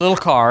little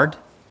card.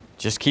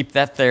 Just keep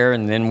that there,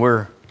 and then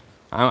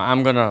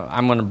I'm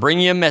gonna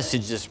bring you a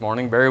message this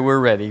morning. Barry, we're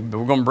ready, but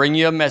we're gonna bring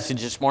you a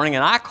message this morning,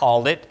 and I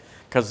called it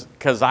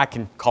because I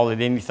can call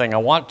it anything I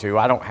want to.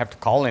 I don't have to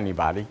call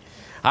anybody.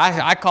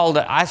 I called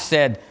it. I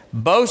said,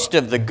 "Boast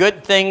of the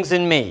good things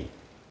in me,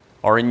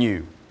 or in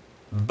you."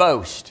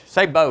 Boast.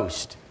 Say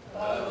boast.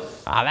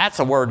 Boast. That's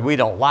a word we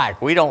don't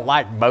like. We don't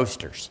like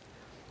boasters,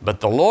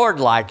 but the Lord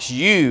likes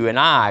you and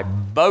I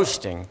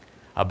boasting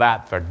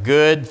about the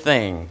good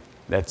thing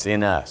that's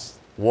in us.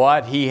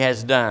 What He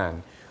has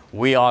done,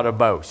 we ought to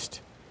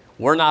boast.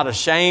 We're not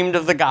ashamed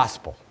of the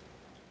gospel.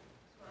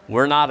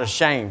 We're not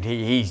ashamed.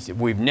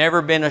 We've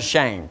never been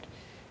ashamed.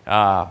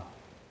 I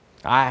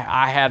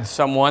had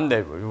someone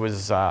that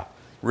was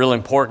real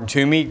important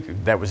to me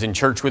that was in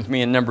church with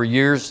me a number of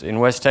years in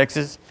West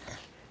Texas,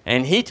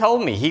 and he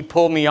told me, he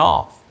pulled me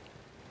off,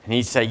 and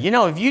he said, "You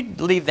know, if you'd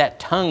leave that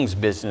tongues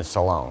business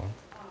alone,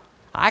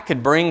 I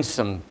could bring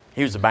some."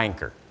 He was a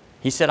banker.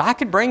 He said, "I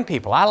could bring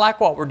people. I like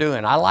what we're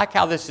doing. I like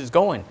how this is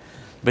going.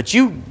 But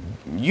you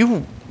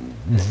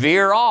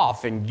veer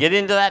off and get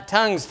into that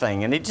tongues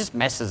thing, and it just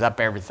messes up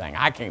everything.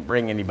 I can't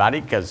bring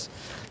anybody because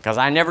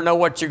I never know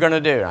what you're going to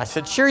do." I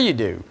said, "Sure you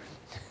do."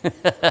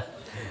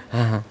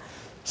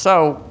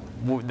 So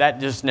that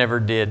just never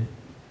did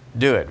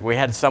do it. We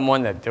had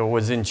someone that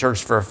was in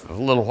church for a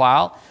little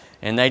while,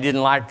 and they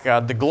didn't like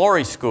the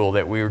Glory School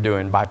that we were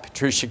doing by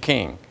Patricia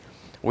King.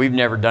 We've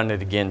never done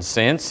it again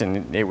since,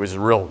 and it was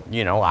real,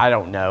 I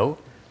don't know.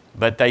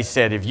 But they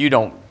said, if you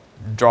don't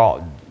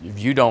dry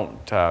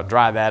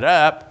that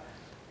up,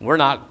 we're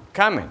not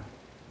coming.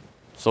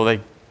 So they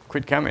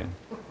quit coming.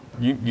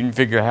 You can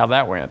figure out how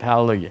that went.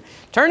 Hallelujah.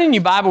 Turn in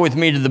your Bible with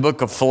me to the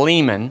book of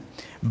Philemon.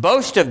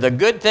 Boast of the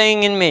good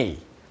thing in me.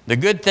 The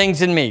good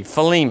things in me.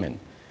 Philemon.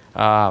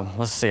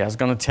 Let's see. I was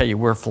going to tell you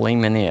where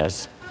Philemon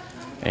is.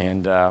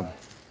 And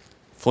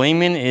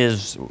Philemon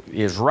is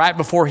right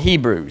before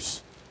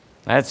Hebrews.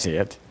 That's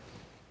it.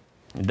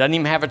 It doesn't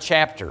even have a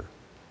chapter.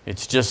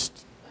 It's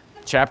just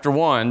chapter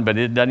 1, but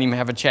it doesn't even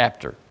have a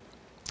chapter.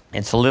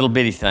 It's a little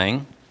bitty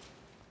thing,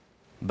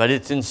 but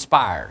it's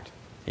inspired.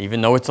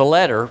 Even though it's a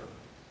letter,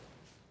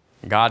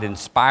 God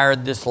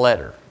inspired this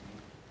letter.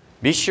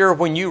 Be sure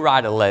when you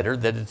write a letter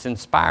that it's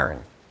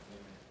inspiring.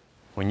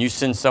 When you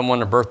send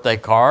someone a birthday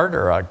card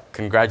or a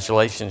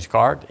congratulations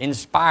card,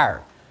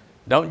 inspire.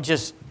 Don't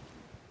just,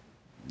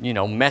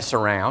 mess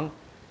around.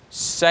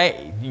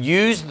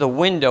 Use the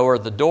window or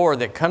the door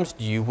that comes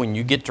to you when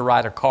you get to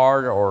write a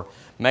card or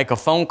make a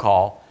phone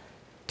call.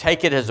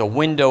 Take it as a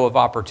window of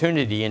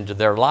opportunity into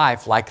their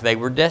life like they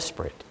were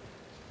desperate,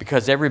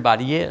 because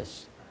everybody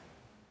is.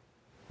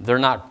 They're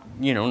not,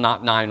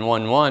 not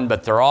 911,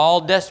 but they're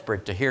all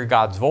desperate to hear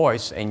God's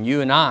voice, and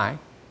you and I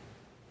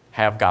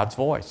have God's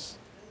voice.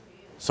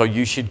 So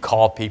you should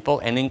call people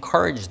and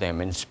encourage them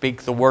and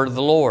speak the word of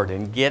the Lord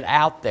and get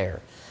out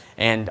there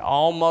and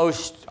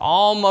almost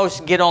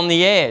get on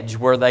the edge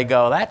where they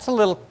go, that's a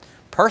little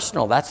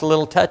personal, that's a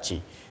little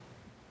touchy.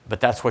 But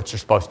that's what you're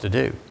supposed to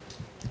do.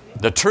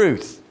 The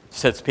truth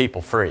sets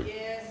people free.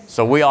 Yes.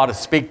 So we ought to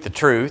speak the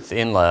truth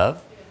in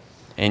love,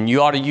 and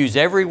you ought to use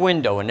every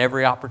window and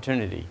every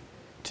opportunity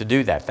to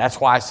do that. That's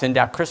why I send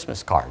out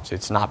Christmas cards.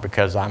 It's not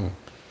because I'm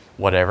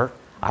whatever.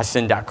 I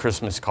send out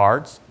Christmas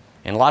cards,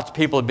 and lots of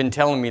people have been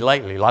telling me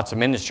lately, lots of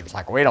ministers,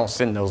 like, we don't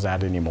send those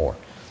out anymore.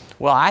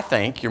 Well, I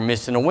think you're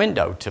missing a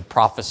window to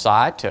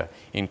prophesy, to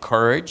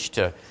encourage,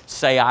 to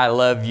say I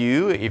love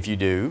you if you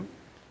do,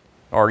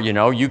 or,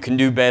 you can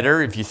do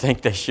better if you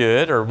think they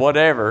should, or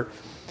whatever.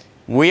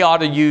 We ought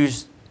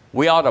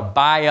to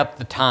buy up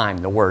the time,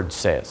 the word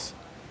says.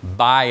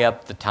 Buy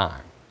up the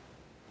time.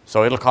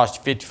 So it'll cost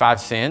you 55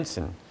 cents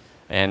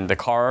and the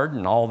card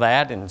and all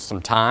that and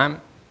some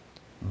time.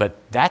 But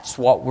that's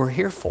what we're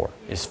here for,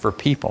 is for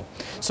people.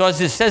 So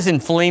as it says in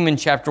Philemon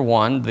chapter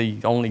 1, the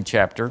only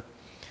chapter,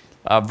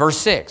 verse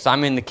 6,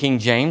 I'm in the King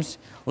James.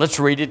 Let's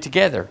read it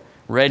together.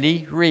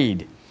 Ready?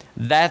 Read.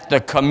 That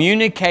the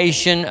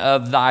communication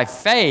of thy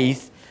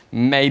faith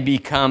may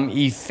become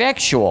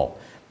effectual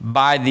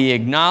by the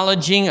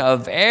acknowledging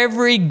of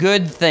every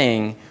good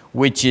thing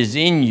which is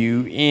in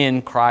you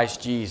in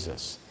Christ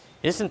Jesus.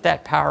 Isn't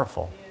that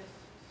powerful?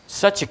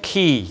 Such a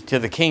key to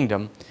the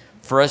kingdom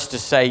for us to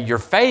say your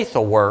faith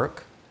will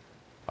work,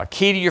 a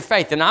key to your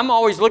faith. And I'm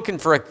always looking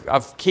for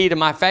a key to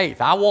my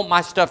faith. I want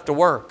my stuff to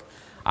work.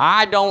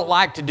 I don't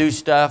like to do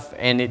stuff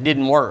and it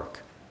didn't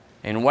work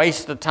and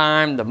waste the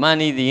time, the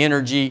money, the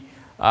energy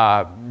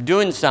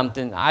doing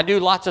something. I do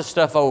lots of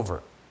stuff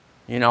over.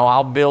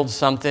 I'll build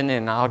something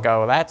and I'll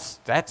go,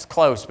 that's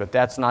close, but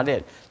that's not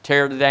it.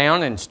 Tear it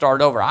down and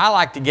start over. I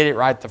like to get it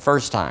right the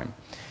first time.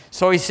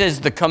 So he says,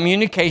 the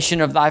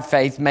communication of thy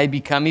faith may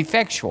become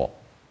effectual.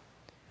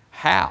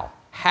 How?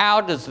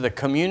 How does the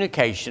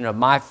communication of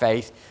my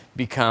faith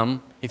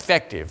become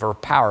effective or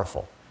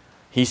powerful?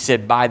 He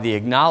said, by the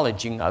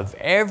acknowledging of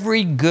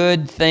every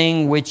good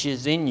thing which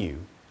is in you.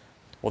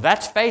 Well,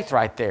 that's faith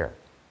right there.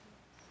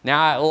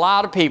 Now, a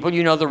lot of people,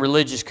 the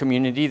religious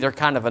community, they're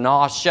kind of an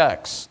aw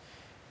shucks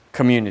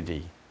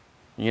community.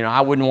 You know,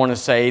 I wouldn't want to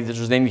say that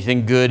there's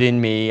anything good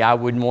in me. I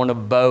wouldn't want to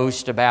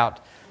boast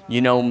about,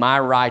 you know, my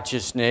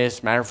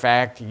righteousness. Matter of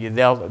fact,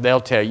 they'll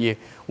tell you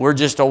we're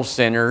just old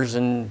sinners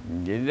and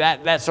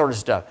that sort of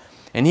stuff.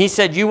 And he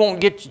said you won't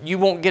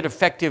get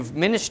effective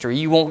ministry.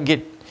 You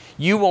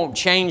won't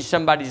change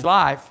somebody's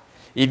life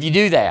if you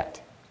do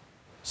that.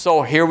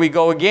 So here we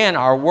go again.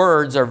 Our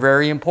words are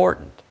very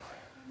important.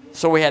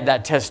 So we had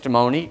that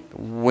testimony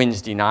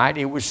Wednesday night.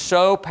 It was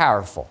so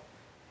powerful.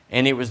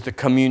 And it was the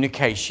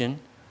communication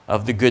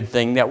of the good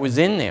thing that was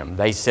in them.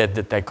 They said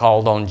that they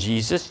called on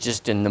Jesus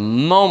just in the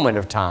moment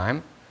of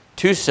time.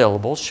 2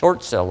 syllables,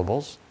 short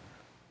syllables.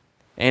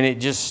 And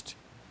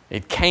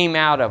it came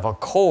out of a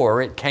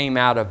core. It came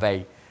out of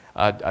a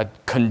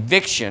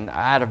conviction,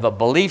 out of a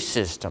belief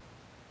system.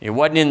 It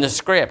wasn't in the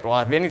script.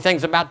 Well, if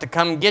anything's about to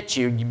come get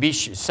you,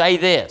 say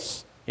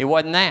this. It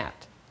wasn't that.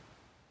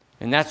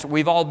 And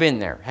we've all been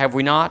there, have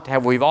we not?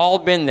 Have we all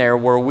been there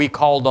where we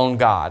called on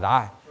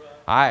God?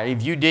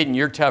 If you didn't,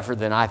 you're tougher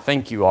than I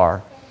think you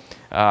are.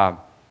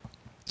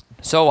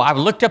 So I've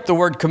looked up the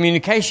word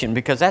communication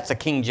because that's a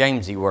King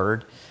Jamesy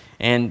word.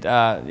 And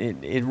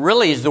it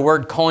really is the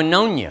word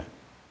koinonia.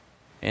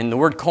 And the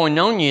word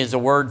koinonia is a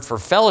word for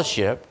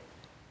fellowship.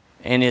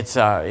 And it's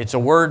a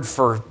word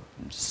for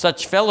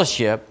such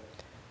fellowship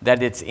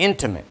that it's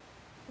intimate.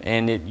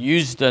 And it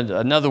used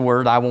another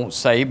word I won't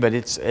say, but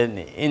it's an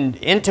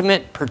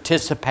intimate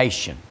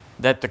participation,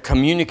 that the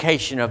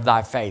communication of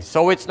thy faith.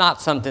 So it's not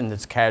something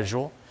that's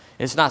casual.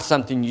 It's not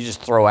something you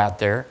just throw out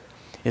there.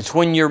 It's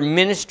when you're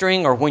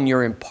ministering or when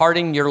you're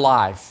imparting your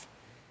life,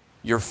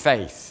 your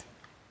faith.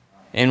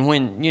 And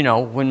when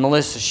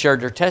Melissa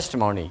shared her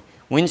testimony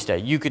Wednesday,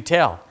 you could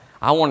tell,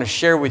 I want to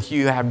share with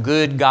you how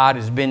good God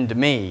has been to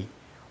me.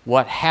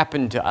 What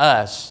happened to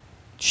us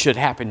should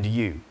happen to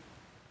you.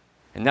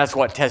 And that's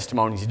what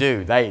testimonies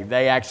do.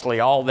 They actually,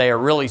 all they are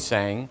really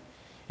saying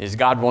is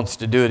God wants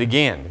to do it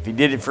again. If He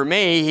did it for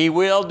me, He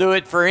will do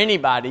it for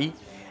anybody.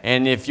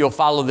 And if you'll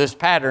follow this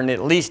pattern,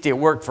 at least it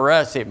worked for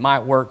us, it might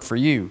work for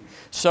you.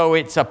 So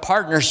it's a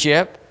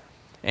partnership,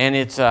 and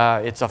it's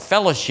a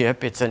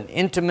fellowship. It's an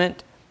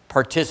intimate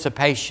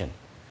participation.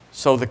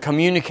 So the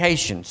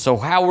communication. So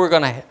how we're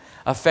going to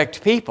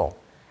affect people.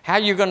 How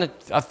you're going to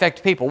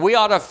affect people. We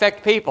ought to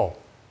affect people.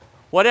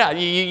 What else?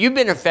 You've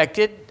been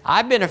affected.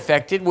 I've been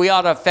affected. We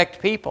ought to affect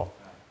people.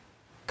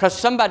 Because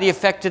somebody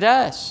affected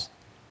us.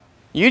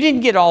 You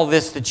didn't get all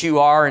this that you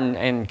are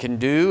and can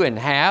do and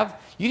have.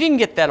 You didn't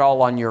get that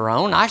all on your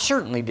own. I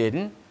certainly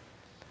didn't.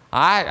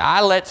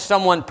 I let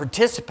someone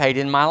participate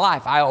in my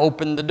life. I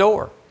opened the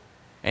door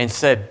and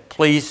said,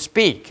 please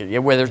speak.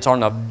 Whether it's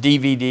on a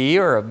DVD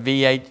or a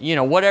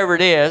V8, whatever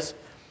it is.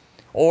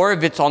 Or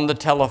if it's on the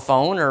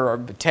telephone or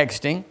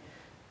texting.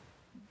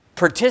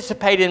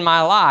 Participate in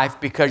my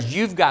life because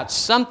you've got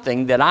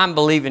something that I'm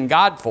believing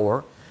God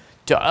for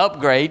to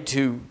upgrade,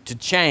 to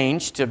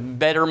change, to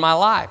better my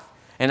life.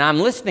 And I'm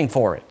listening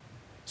for it.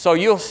 So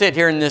you'll sit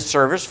here in this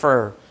service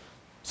for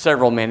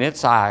several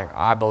minutes,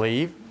 I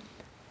believe.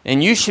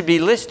 And you should be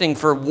listening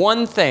for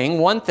one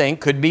thing,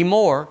 could be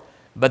more,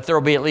 but there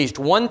will be at least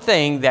one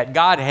thing that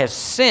God has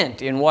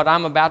sent in what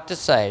I'm about to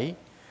say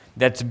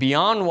that's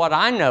beyond what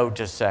I know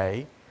to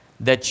say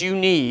that you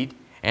need,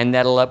 and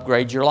that'll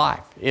upgrade your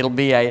life. It'll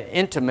be an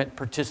intimate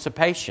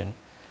participation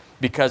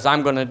because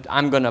I'm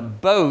gonna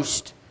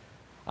boast.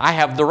 I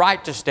have the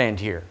right to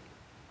stand here.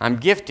 I'm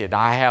gifted.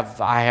 I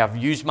have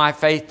used my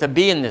faith to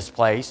be in this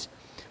place,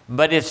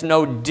 but it's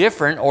no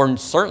different or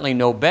certainly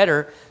no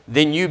better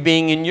than you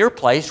being in your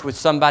place with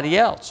somebody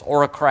else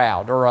or a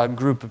crowd or a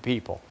group of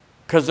people,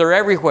 because they're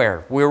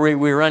everywhere. We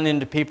run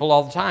into people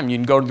all the time. You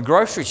can go to the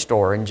grocery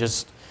store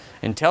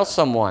and tell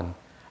someone,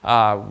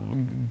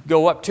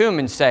 go up to them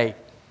and say,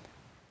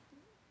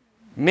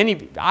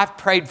 I've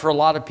prayed for a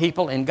lot of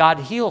people and God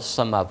heals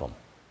some of them.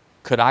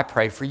 Could I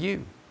pray for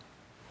you?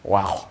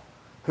 Wow.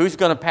 Who's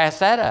going to pass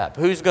that up?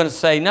 Who's going to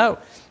say no?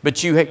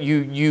 But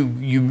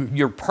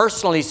you're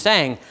personally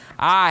saying,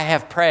 I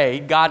have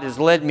prayed. God has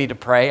led me to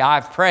pray.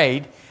 I've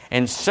prayed.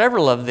 And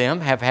several of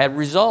them have had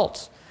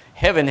results.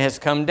 Heaven has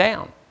come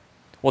down.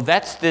 Well,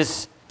 that's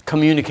this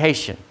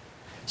communication.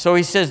 So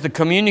he says the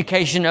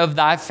communication of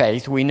thy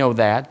faith, we know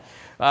that,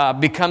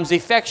 becomes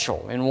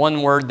effectual. And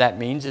one word that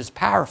means is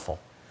powerful.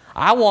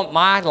 I want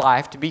my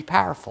life to be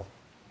powerful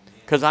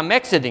because I'm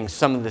exiting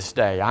some of this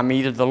day.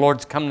 Either the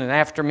Lord's coming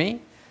after me,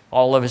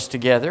 all of us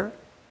together.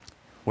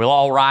 We'll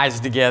all rise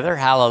together.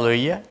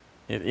 Hallelujah.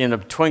 In a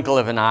twinkle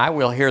of an eye,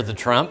 we'll hear the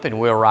trump and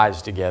we'll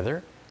rise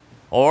together.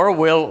 Or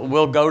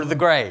we'll go to the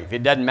grave.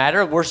 It doesn't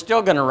matter. We're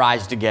still going to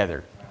rise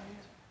together.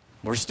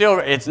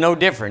 It's no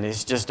different.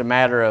 It's just a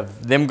matter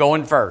of them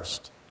going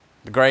first.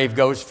 The grave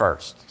goes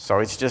first. So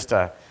it's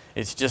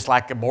just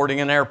like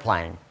boarding an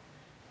airplane.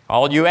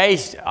 All you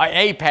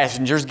A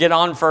passengers get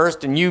on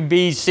first, and you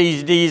B's,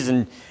 C's, D's,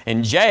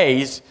 and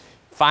J's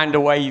find a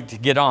way to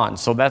get on.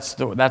 So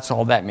that's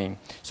all that means.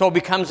 So it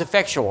becomes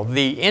effectual.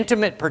 The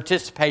intimate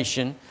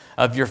participation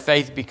of your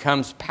faith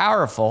becomes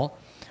powerful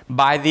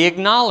by the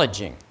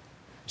acknowledging.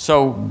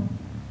 So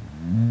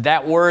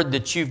that word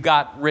that you've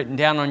got written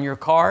down on your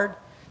card,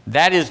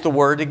 That is the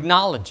word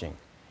acknowledging.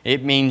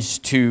 It means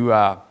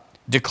to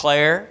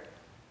declare,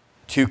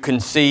 to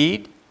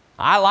concede.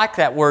 I like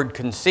that word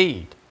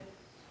concede.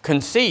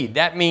 Concede,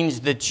 that means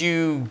that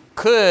you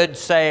could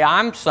say,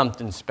 I'm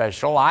something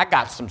special. I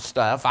got some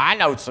stuff. I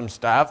know some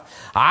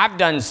stuff. I've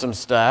done some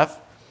stuff.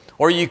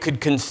 Or you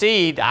could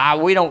concede,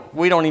 we don't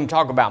even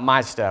talk about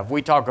my stuff.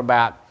 We talk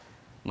about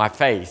my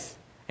faith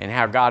and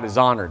how God has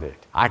honored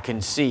it. I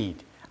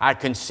concede. I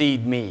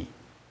concede me.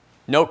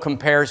 No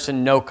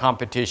comparison, no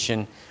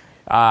competition.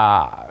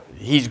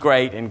 He's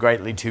great and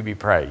greatly to be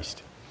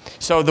praised.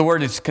 So the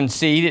word is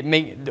concede.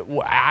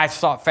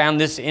 Found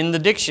this in the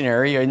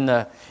dictionary.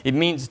 It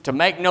means to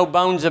make no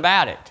bones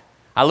about it.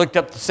 I looked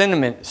up the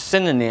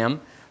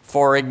synonym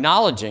for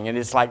acknowledging, and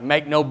it's like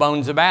make no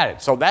bones about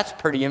it. So that's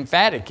pretty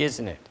emphatic,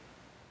 isn't it?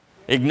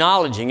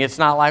 Acknowledging. It's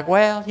not like,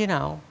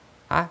 well,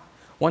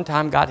 one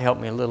time God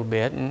helped me a little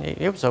bit, and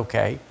it was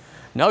okay.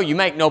 No, you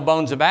make no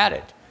bones about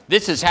it.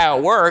 This is how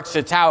it works.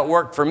 It's how it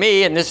worked for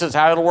me, and this is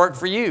how it'll work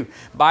for you.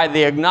 By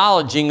the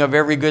acknowledging of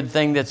every good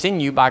thing that's in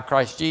you by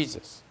Christ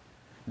Jesus.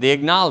 The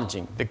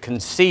acknowledging, the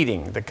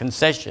conceding, the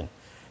concession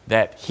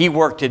that He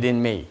worked it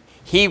in me.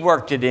 He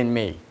worked it in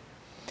me.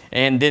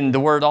 And then the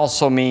word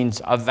also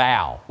means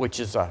avow, which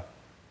is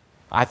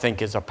I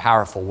think is a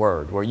powerful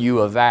word, where you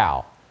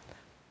avow.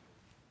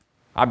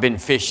 I've been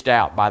fished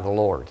out by the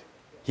Lord.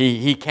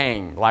 He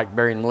came, like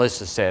Barry and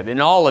Melissa said,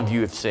 and all of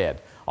you have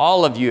said,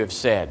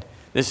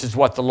 this is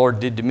what the Lord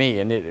did to me.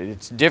 And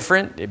it's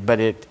different, but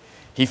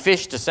He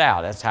fished us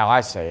out. That's how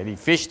I say it. He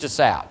fished us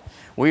out.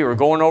 We were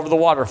going over the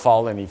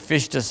waterfall, and He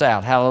fished us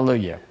out.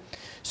 Hallelujah.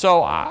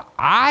 So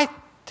I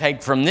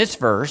take from this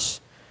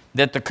verse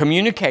that the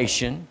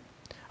communication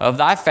of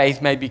thy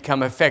faith may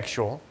become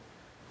effectual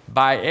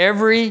by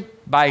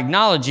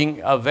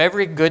acknowledging of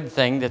every good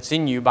thing that's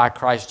in you by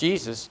Christ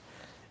Jesus.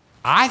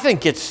 I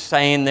think it's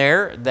saying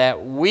there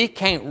that we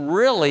can't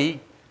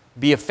really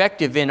be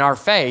effective in our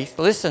faith,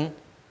 listen,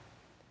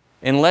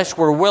 unless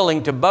we're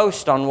willing to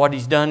boast on what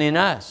He's done in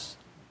us.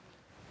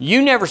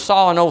 You never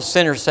saw an old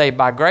sinner saved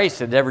by grace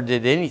that ever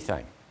did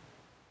anything.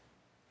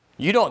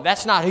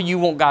 That's not who you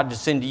want God to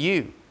send to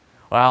you.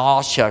 Well,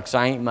 oh shucks,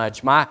 I ain't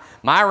much. My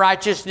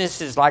righteousness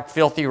is like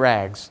filthy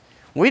rags.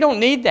 We don't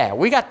need that.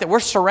 We're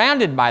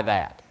surrounded by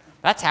that.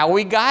 That's how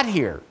we got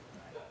here.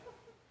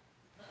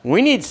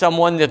 We need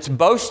someone that's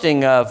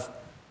boasting of,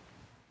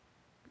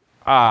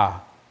 I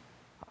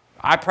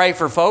pray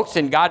for folks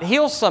and God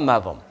heals some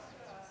of them.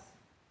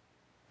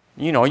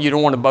 You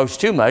don't want to boast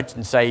too much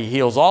and say He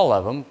heals all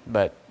of them,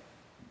 but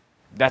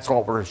that's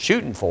what we're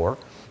shooting for.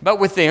 But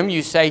with them,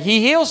 you say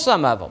He heals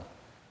some of them.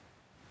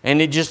 And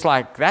it just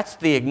like, that's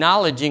the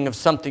acknowledging of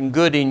something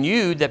good in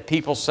you that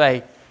people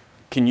say,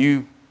 can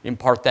you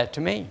impart that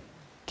to me?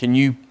 Can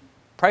you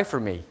pray for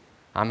me?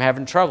 I'm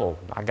having trouble.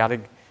 I got a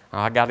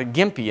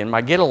gimpy in my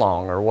get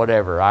along or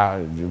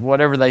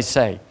whatever they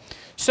say.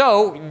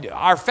 So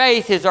our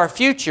faith is our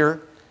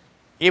future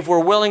if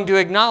we're willing to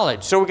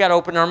acknowledge. So we got to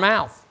open our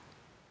mouth.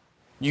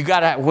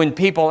 When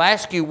people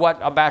ask you what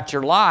about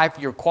your life,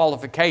 your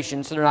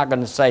qualifications, they're not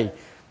going to say,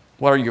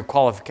 what are your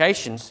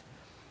qualifications?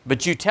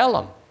 But you tell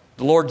them,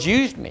 the Lord's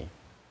used me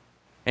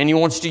and He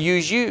wants to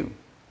use you.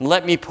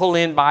 Let me pull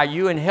in by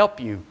you and help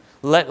you.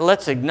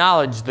 Let's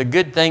acknowledge the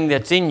good thing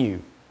that's in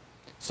you.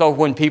 So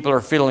when people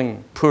are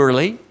feeling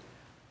poorly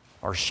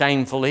or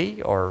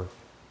shamefully or,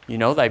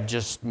 they've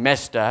just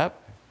messed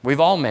up, we've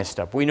all messed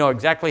up. We know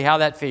exactly how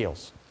that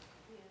feels.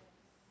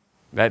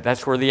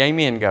 That's where the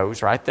amen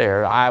goes right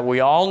there. We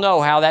all know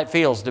how that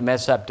feels to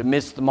mess up, to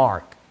miss the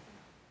mark.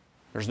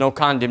 There's no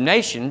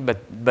condemnation, but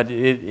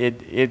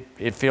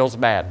it feels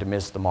bad to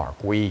miss the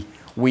mark. We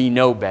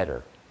know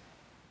better.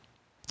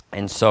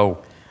 And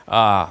so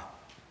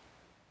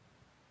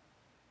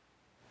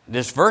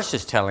this verse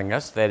is telling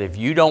us that if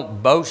you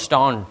don't boast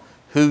on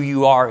who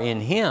you are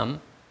in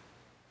Him,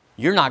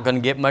 you're not going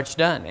to get much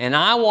done. And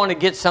I want to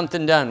get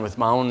something done with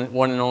my own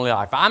one and only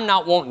life. I'm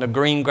not wanting a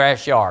green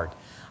grass yard.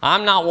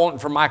 I'm not wanting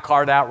for my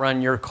car to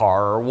outrun your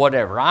car or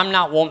whatever. I'm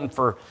not wanting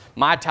for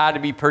my tie to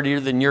be prettier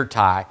than your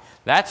tie.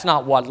 That's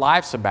not what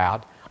life's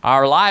about.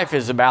 Our life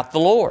is about the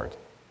Lord.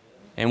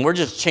 And we're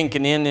just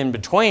chinking in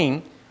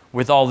between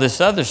with all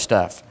this other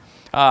stuff.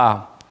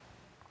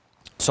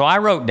 So I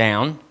wrote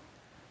down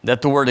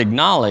that the word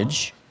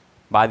acknowledge,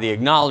 by the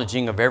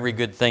acknowledging of every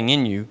good thing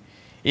in you,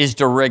 is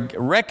to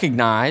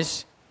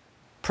recognize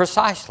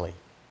precisely.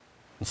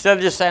 Instead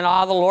of just saying,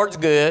 the Lord's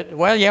good.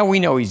 Well, yeah, we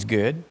know He's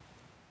good.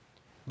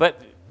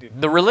 But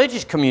the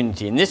religious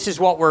community, and this is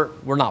what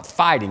we're not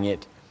fighting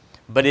it,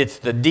 but it's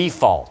the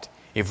default.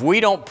 If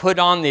we don't put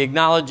on the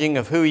acknowledging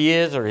of who He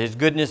is or His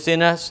goodness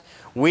in us,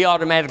 we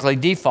automatically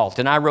default.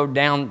 And I wrote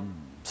down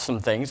some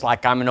things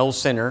like I'm an old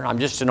sinner. I'm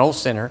just an old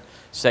sinner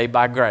saved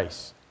by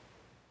grace.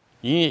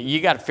 You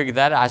got to figure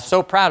that out. I was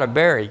so proud of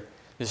Barry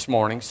this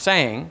morning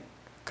saying,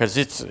 because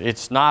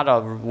it's not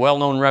a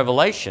well-known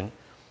revelation,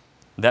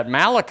 that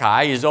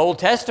Malachi is Old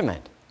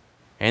Testament.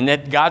 And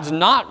that God's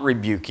not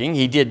rebuking.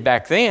 He did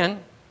back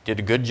then, did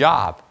a good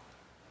job.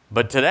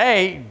 But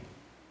today,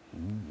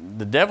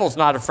 the devil's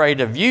not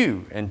afraid of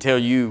you until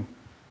you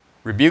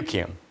rebuke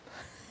him.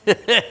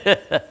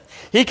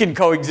 He can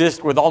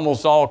coexist with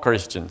almost all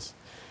Christians.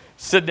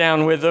 Sit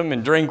down with them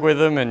and drink with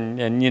them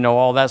and you know,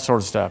 all that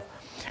sort of stuff.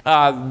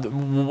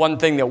 One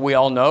thing that we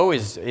all know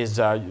is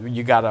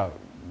you got to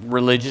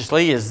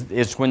religiously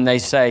is when they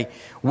say,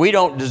 we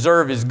don't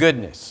deserve his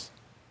goodness,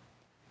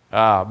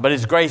 but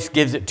his grace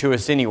gives it to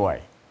us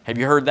anyway. Have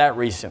you heard that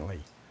recently?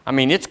 I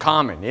mean, it's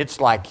common. It's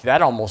like,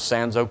 that almost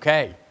sounds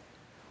okay.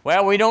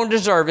 Well, we don't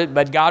deserve it,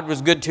 but God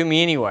was good to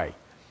me anyway.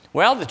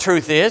 Well, the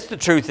truth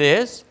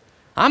is,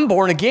 I'm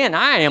born again.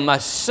 I am a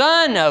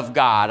son of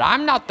God.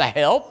 I'm not the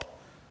help.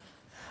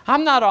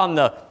 I'm not on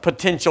the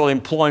potential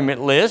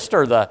employment list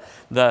or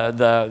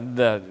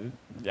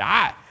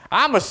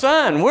I'm a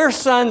son. We're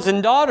sons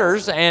and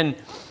daughters, and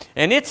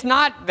it's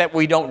not that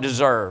we don't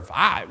deserve.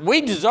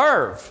 We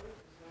deserve.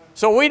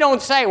 So we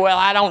don't say, well,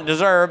 I don't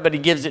deserve, but he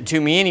gives it to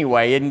me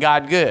anyway. Isn't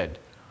God good?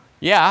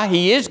 Yeah,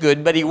 he is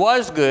good, but he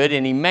was good,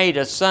 and he made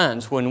us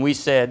sons when we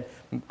said,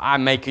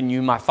 I'm making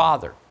you my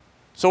father.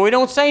 So we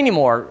don't say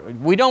anymore.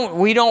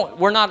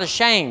 We're not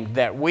ashamed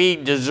that we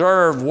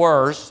deserve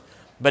worse,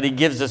 but he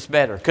gives us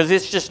better. Because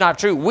it's just not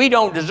true. We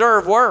don't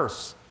deserve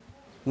worse.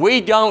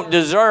 We don't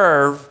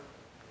deserve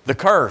the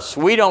curse.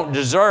 We don't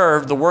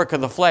deserve the work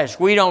of the flesh.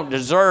 We don't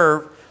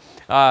deserve,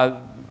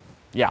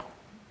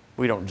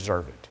 we don't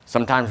deserve it.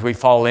 Sometimes we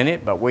fall in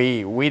it, but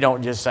we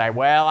don't just say,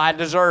 well, I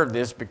deserve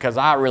this because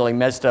I really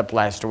messed up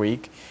last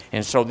week,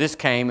 and so this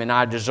came and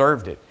I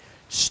deserved it.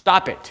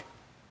 Stop it.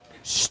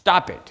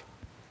 Stop it.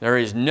 There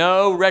is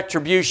no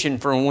retribution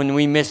for when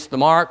we miss the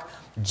mark.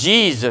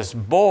 Jesus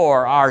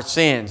bore our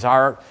sins.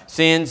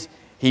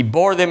 He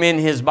bore them in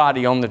his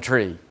body on the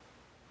tree.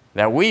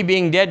 That we,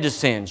 being dead to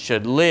sin,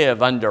 should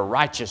live under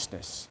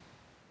righteousness.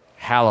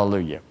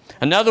 Hallelujah.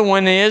 Another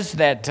one is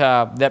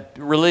that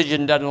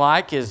religion doesn't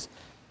like is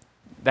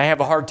they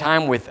have a hard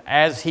time with,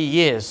 as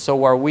he is,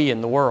 so are we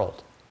in the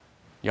world.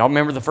 Y'all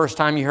remember the first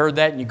time you heard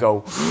that and you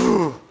go,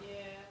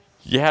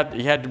 you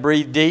had to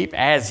breathe deep.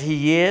 As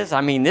he is.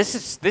 I mean, this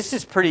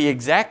is pretty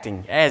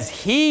exacting. As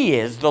he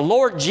is, the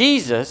Lord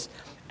Jesus,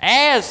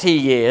 as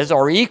he is,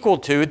 or equal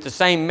to, at the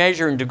same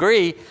measure and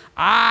degree,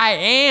 I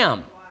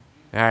am.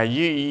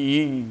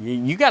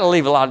 You got to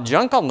leave a lot of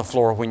junk on the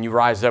floor when you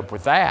rise up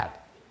with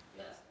that.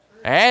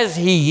 As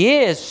he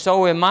is,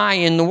 so am I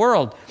in the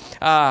world.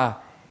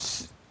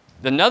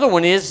 Another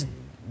one is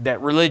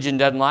that religion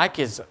doesn't like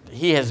is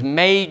he has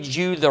made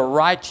you the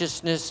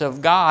righteousness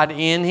of God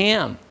in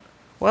him.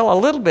 Well, a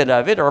little bit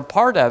of it or a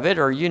part of it,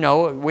 or, you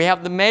know, we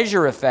have the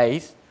measure of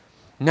faith.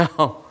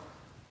 No,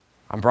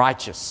 I'm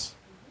righteous.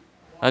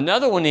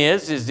 Another one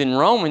is in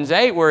Romans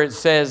 8 where it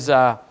says,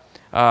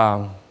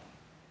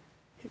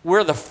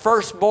 we're the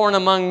firstborn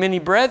among many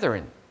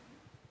brethren.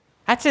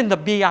 That's in the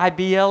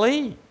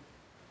Bible.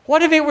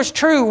 What if it was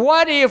true?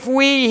 What if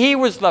he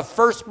was the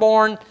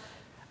firstborn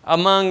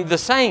among the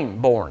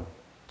same born?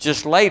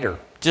 Just later.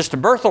 Just a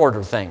birth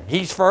order thing.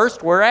 He's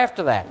first, we're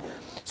after that.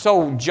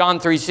 So John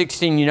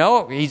 3:16, you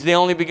know, he's the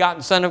only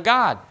begotten Son of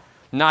God.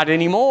 Not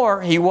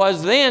anymore. He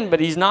was then, but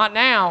he's not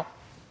now.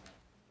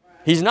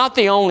 He's not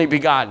the only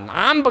begotten.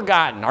 I'm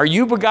begotten. Are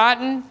you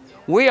begotten?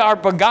 We are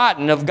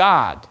begotten of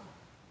God.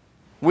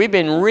 We've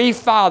been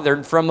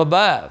refathered from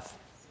above.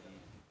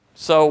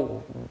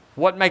 So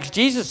what makes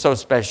Jesus so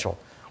special?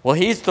 Well,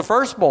 he's the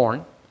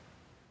firstborn.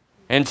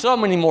 And so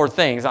many more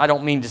things. I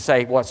don't mean to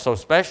say what's so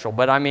special,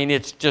 but I mean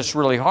it's just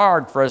really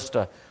hard for us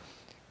to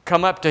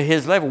come up to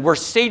his level. We're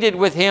seated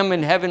with him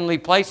in heavenly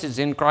places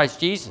in Christ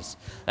Jesus.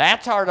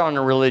 That's hard on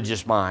a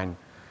religious mind.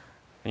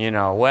 You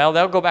know, well,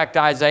 they'll go back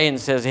to Isaiah and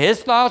says,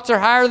 his thoughts are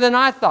higher than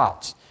our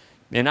thoughts.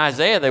 In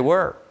Isaiah they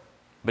were.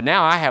 But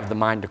now I have the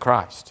mind of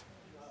Christ.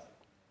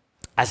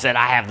 I said,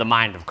 I have the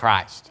mind of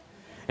Christ.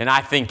 And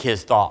I think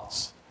his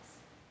thoughts.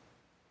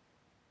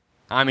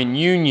 I'm in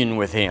union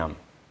with him.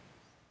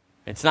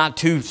 It's not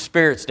two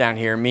spirits down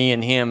here, me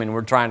and him, and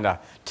we're trying to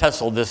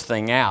tussle this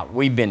thing out.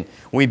 We've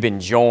been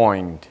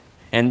joined.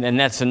 And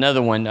that's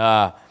another one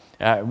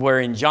where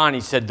in John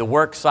he said, the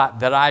works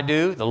that I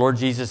do, the Lord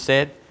Jesus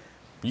said,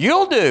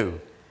 you'll do.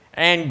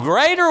 And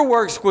greater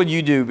works will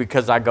you do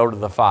because I go to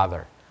the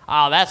Father.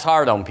 Oh, that's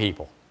hard on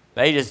people.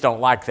 They just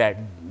don't like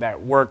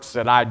that works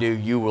that I do,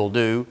 you will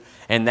do.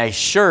 And they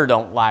sure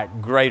don't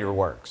like greater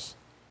works.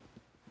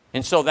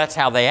 And so that's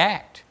how they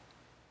act,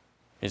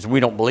 is we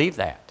don't believe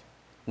that.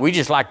 We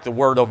just like the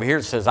word over here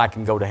that says I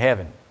can go to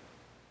heaven.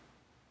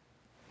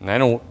 And they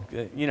don't,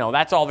 you know,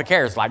 that's all they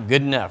care. It's like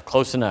good enough,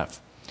 close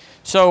enough.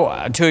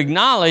 So to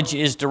acknowledge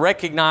is to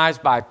recognize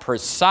by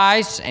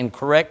precise and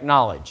correct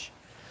knowledge.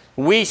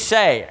 We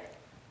say,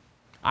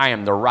 I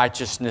am the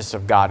righteousness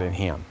of God in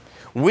him.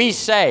 We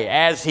say,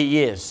 as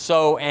he is,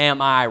 so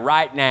am I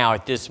right now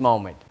at this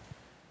moment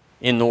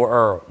in the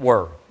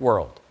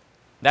world.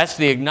 That's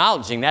the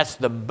acknowledging. That's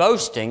the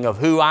boasting of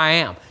who I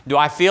am. Do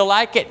I feel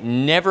like it?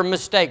 Never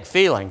mistake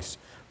feelings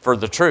for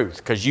the truth,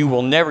 because you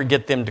will never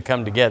get them to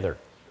come together.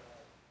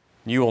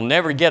 You will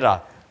never get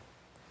a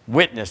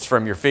witness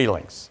from your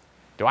feelings.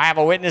 Do I have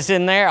a witness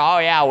in there? Oh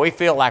yeah, we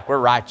feel like we're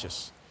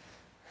righteous.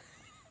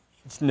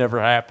 It's never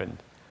happened.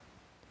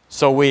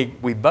 So we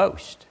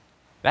boast.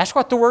 That's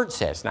what the Word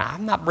says. Now,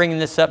 I'm not bringing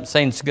this up and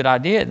saying it's a good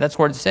idea. That's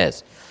what it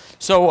says.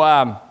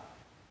 So,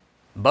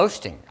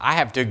 boasting. I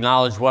have to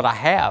acknowledge what I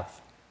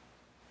have.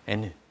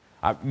 And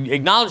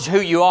acknowledge who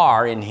you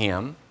are in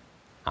Him.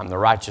 I'm the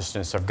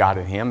righteousness of God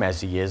in Him,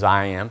 as He is,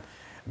 I am.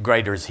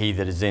 Greater is He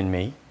that is in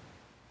me.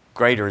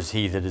 Greater is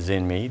He that is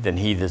in me than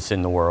he that's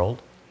in the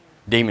world.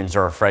 Demons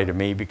are afraid of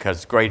me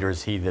because greater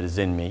is He that is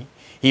in me.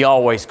 He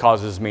always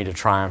causes me to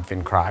triumph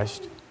in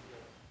Christ.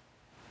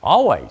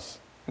 Always.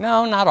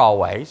 No, not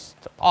always.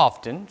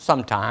 Often,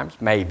 sometimes,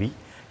 maybe.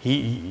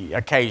 He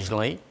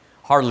occasionally,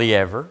 hardly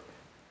ever.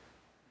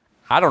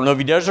 I don't know if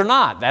He does or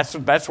not.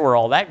 That's where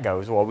all that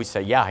goes. Well, we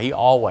say, yeah, He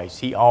always,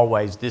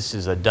 this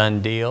is a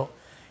done deal.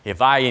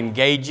 If I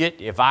engage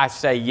it, if I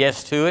say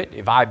yes to it,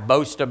 if I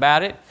boast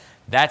about it,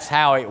 that's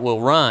how it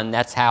will run.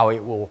 That's how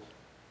it will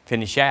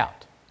finish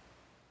out.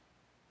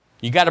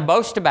 You got to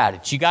boast about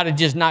it. You got to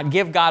just not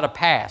give God a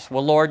pass.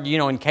 Well, Lord,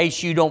 in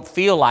case you don't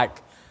feel like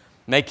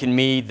making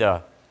me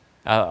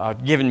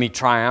giving me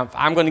triumph,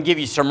 I'm going to give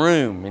you some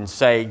room and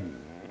say,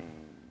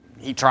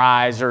 He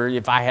tries, or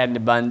if I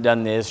hadn't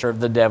done this, or if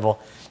the devil.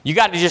 You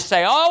got to just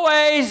say,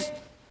 always,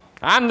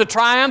 I'm the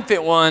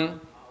triumphant one.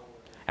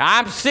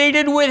 I'm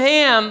seated with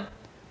Him.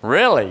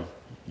 Really?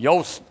 Yo,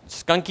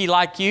 skunky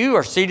like you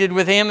are seated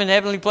with Him in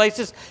heavenly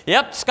places?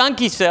 Yep,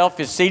 skunky self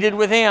is seated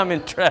with Him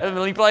in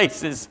heavenly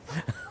places.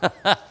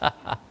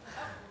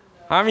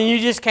 I mean, you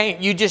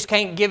just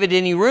can't give it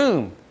any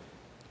room.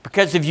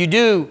 Because if you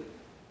do,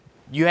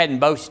 you hadn't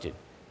boasted.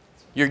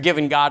 You're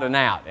giving God an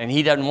out, and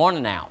He doesn't want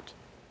an out.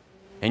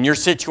 And your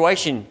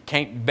situation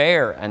can't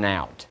bear an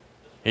out.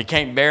 It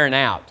can't bear an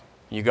out.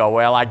 You go,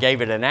 well, I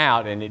gave it an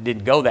out, and it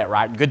didn't go that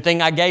right. Good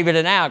thing I gave it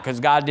an out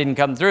because God didn't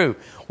come through.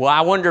 Well,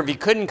 I wonder if He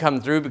couldn't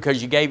come through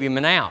because you gave Him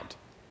an out.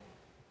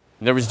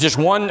 There was just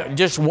one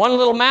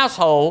little mouse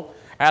hole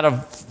out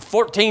of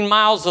 14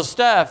 miles of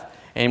stuff,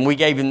 and we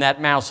gave Him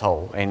that mouse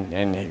hole,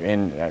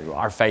 and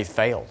our faith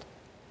failed.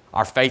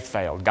 Our faith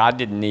failed. God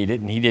didn't need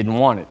it, and He didn't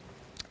want it.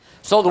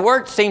 So the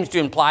Word seems to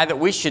imply that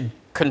we should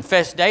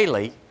confess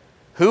daily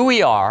who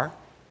we are,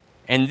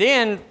 and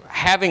then,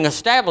 having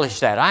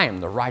established that, I am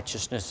the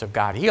righteousness of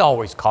God. He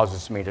always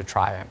causes me to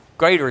triumph.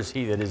 Greater is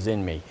He that is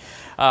in me.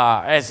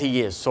 As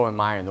He is, so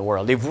am I in the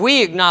world. If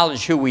we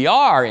acknowledge who we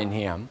are in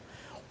Him,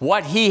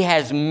 what He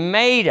has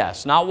made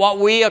us, not what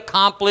we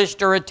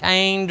accomplished or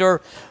attained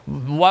or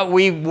what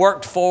we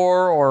worked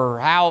for or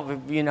how,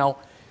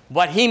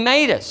 what He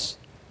made us.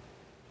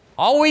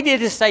 All we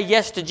did is say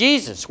yes to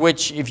Jesus,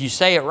 which, if you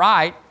say it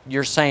right,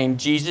 you're saying,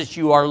 Jesus,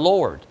 you are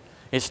Lord.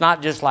 It's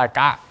not just like,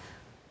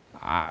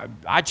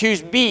 I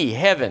choose B,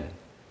 heaven.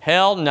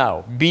 Hell,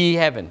 no. B,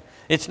 heaven.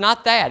 It's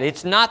not that.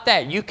 It's not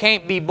that. You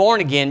can't be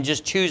born again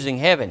just choosing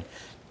heaven.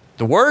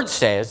 The Word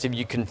says, if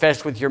you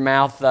confess with your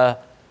mouth the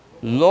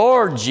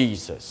Lord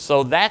Jesus.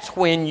 So that's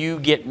when you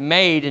get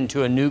made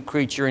into a new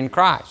creature in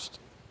Christ.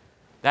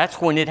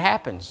 That's when it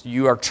happens.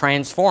 You are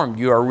transformed.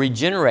 You are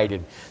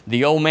regenerated.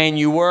 The old man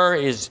you were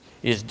is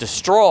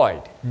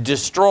destroyed.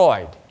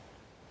 Destroyed.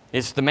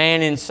 It's the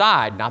man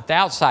inside, not the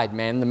outside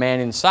man. The man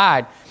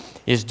inside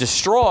is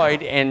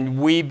destroyed, and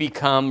we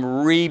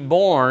become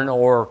reborn,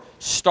 or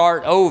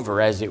start over,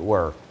 as it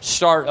were.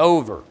 Start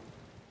over.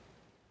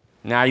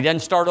 Now, He doesn't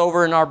start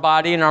over in our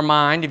body and our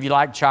mind. If you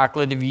like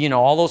chocolate, if you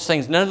all those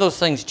things, none of those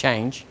things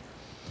change.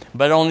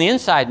 But on the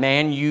inside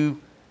man,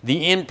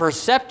 the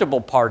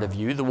imperceptible part of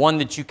you, the one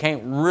that you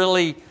can't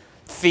really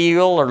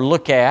feel or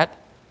look at,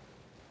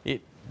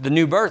 the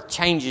new birth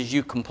changes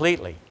you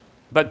completely.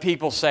 But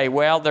people say,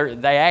 well,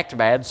 they act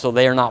bad, so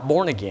they are not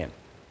born again.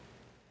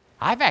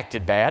 I've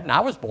acted bad, and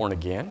I was born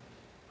again.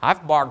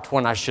 I've barked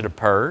when I should have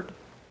purred.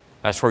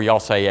 That's where y'all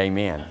say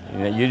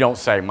amen. You don't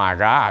say, my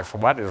gosh,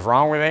 what is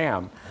wrong with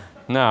them?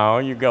 No,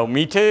 you go,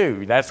 me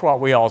too. That's what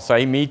we all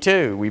say, me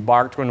too. We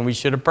barked when we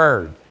should have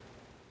purred.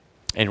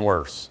 And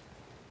worse.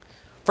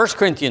 1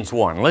 Corinthians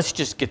 1. Let's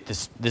just get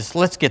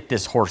let's get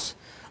this horse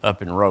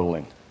up and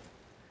rolling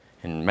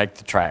and make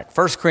the track.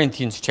 1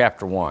 Corinthians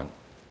chapter 1.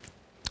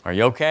 Are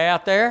you okay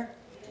out there?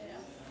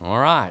 Yeah. All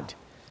right.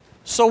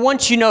 So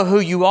once you know who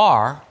you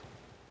are,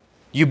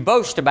 you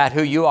boast about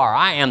who you are.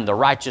 I am the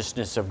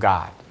righteousness of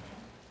God.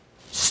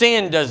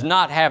 Sin does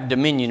not have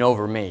dominion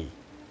over me.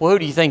 Well, who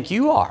do you think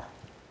you are?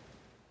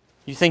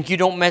 You think you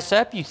don't mess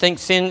up? You think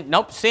sin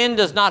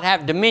does not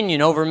have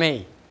dominion over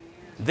me.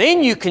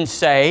 Then you can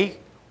say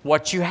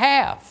what you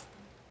have.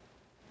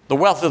 The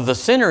wealth of the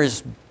sinner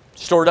is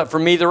stored up for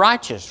me, the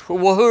righteous.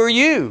 Well, who are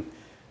you?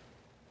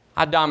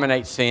 I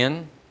dominate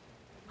sin.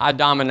 I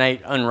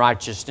dominate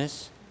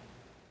unrighteousness.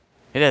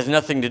 It has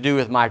nothing to do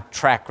with my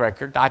track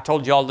record. I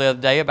told you all the other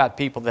day about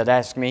people that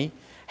ask me,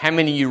 how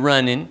many you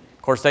running?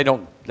 Of course, they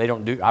don't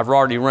do, I've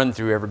already run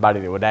through everybody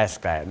that would ask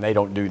that, and they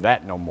don't do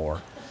that no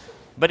more.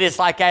 But it's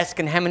like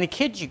asking how many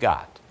kids you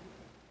got.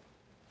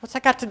 What's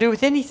that got to do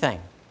with anything?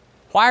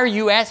 Why are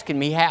you asking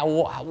me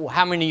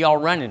how many y'all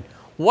running?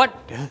 What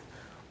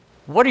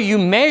are you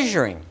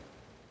measuring?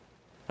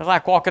 It's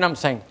like walking up and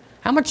saying,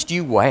 how much do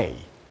you weigh?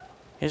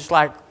 It's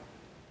like,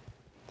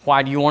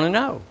 why do you want to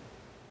know?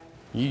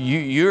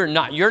 You're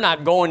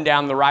not going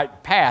down the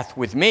right path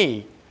with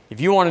me. If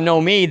you want to know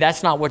me,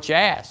 that's not what you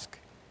ask.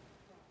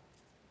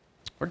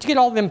 Where'd you get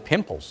all them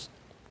pimples?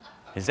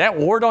 Is that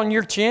wart on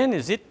your chin?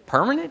 Is it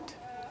permanent?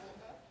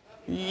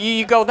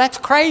 You go, that's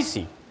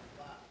crazy.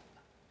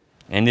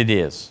 And it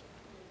is.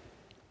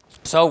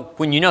 So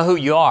when you know who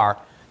you are,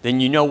 then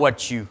you know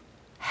what you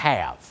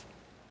have.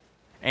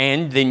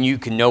 And then you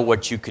can know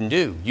what you can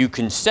do. You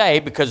can say,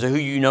 because of who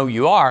you know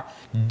you are,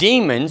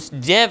 demons,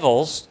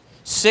 devils,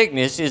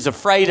 sickness is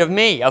afraid of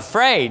me.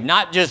 Afraid,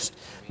 not just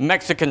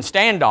Mexican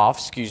standoff.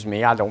 Excuse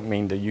me, I don't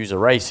mean to use a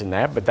race in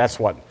that, but that's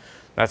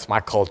my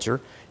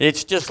culture.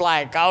 It's just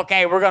like,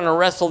 okay, we're going to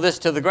wrestle this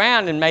to the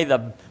ground and may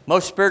the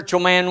most spiritual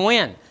man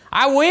win.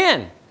 I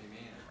win.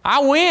 I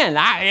win.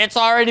 It's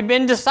already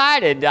been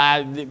decided.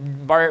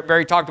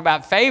 Barry talked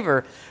about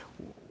favor.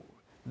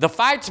 The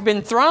fight's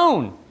been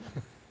thrown.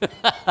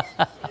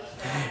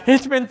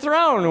 It's been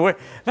thrown.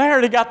 They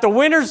already got the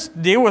winner's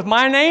deal with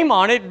my name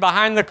on it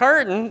behind the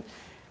curtain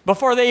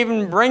before they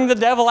even bring the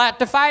devil out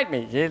to fight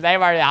me. They've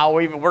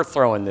already, we're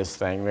throwing this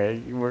thing.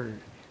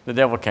 The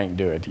devil can't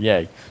do it.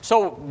 Yay.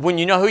 So when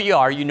you know who you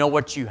are, you know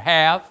what you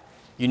have,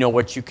 you know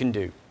what you can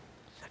do.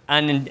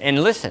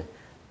 And listen,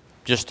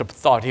 just a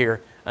thought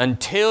here.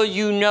 Until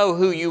you know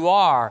who you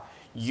are,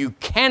 you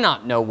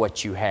cannot know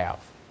what you have.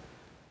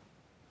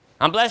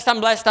 I'm blessed,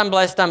 I'm blessed, I'm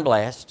blessed, I'm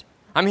blessed.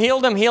 I'm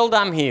healed, I'm healed,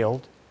 I'm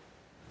healed.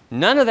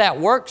 None of that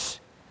works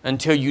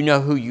until you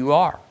know who you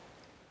are.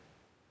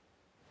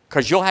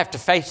 Because you'll have to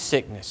face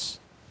sickness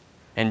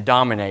and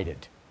dominate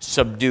it,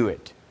 subdue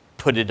it,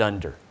 put it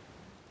under.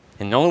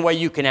 And the only way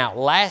you can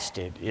outlast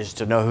it is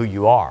to know who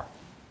you are.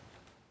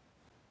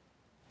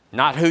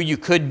 Not who you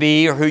could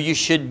be or who you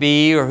should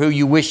be or who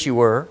you wish you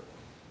were.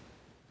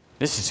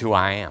 This is who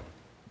I am.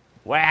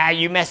 Well,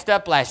 you messed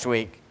up last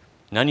week.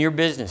 None of your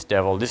business,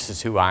 devil. This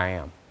is who I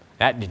am.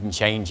 That didn't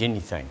change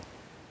anything.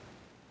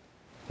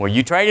 Well,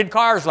 you traded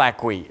cars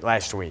last week.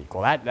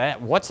 Well,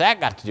 what's that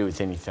got to do with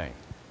anything?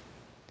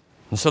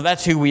 And so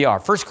that's who we are.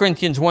 1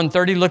 Corinthians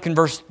 1:30, look in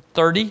verse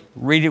 30.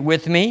 Read it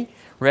with me.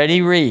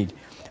 Ready, read.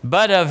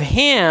 But of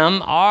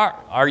him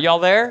are y'all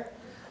there?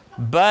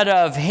 But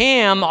of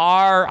him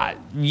are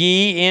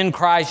ye in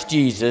Christ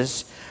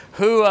Jesus,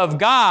 who of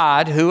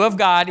God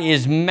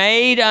is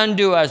made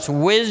unto us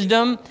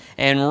wisdom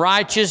and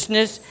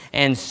righteousness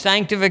and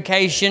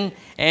sanctification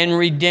and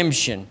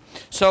redemption.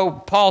 So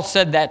Paul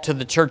said that to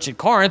the church at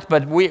Corinth,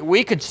 but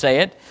we could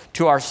say it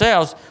to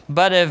ourselves.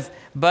 But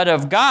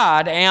of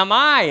God am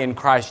I in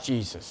Christ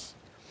Jesus,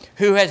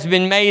 who has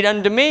been made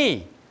unto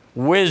me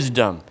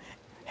wisdom,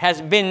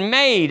 has been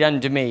made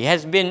unto me,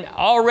 has been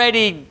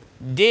already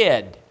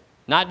did.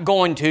 Not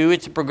going to,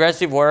 it's a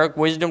progressive work.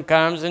 Wisdom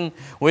comes and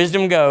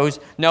wisdom goes.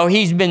 No,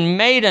 he's been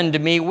made unto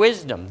me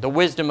wisdom, the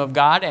wisdom of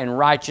God and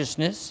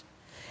righteousness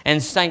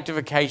and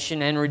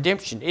sanctification and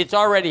redemption. It's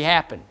already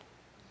happened.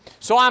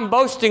 So I'm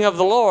boasting of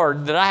the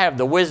Lord that I have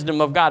the wisdom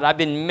of God. I've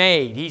been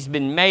made. He's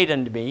been made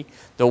unto me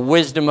the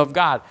wisdom of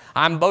God.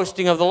 I'm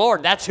boasting of the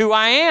Lord. That's who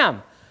I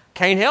am.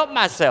 Can't help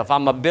myself.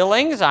 I'm a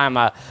Billings. I'm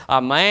a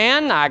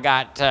man. I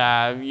got,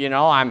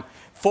 I'm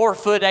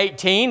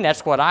 4'18".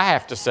 That's what I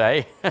have to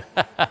say.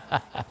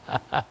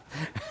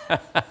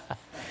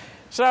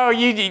 So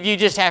you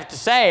just have to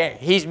say,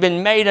 he's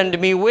been made unto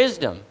me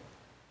wisdom.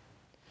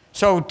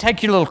 So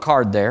take your little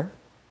card there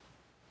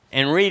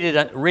and read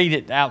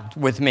it out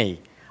with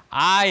me.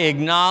 I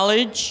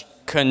acknowledge,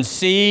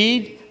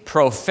 concede,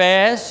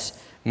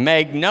 profess,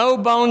 make no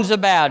bones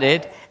about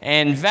it,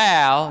 and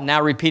vow,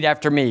 now repeat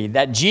after me,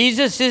 that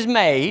Jesus is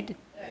made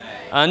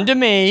unto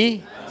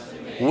me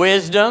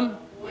wisdom,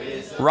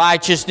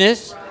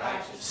 righteousness,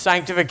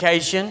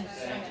 sanctification,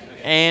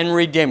 and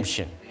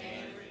redemption.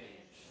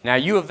 Now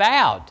you have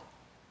vowed,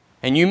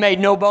 and you made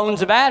no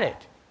bones about it.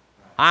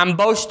 I'm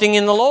boasting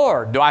in the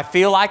Lord. Do I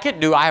feel like it?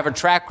 Do I have a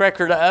track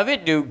record of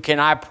it? Can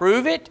I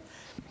prove it?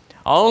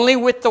 Only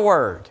with the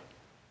Word.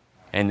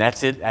 And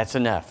that's it. That's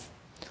enough.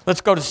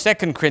 Let's go to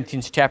 2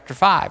 Corinthians chapter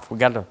 5. We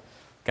got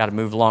to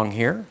move along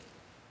here.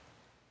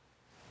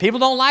 People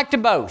don't like to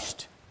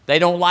boast. They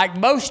don't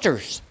like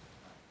boasters.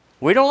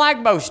 We don't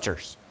like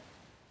boasters.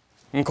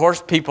 And of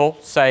course, people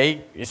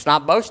say, it's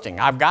not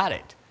boasting. I've got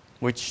it.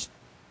 Which,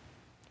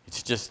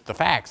 it's just the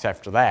facts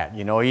after that.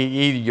 You know,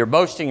 either you're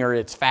boasting or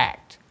it's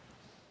fact.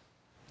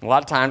 A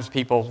lot of times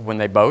people, when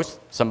they boast,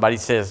 somebody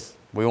says,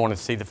 we want to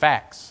see the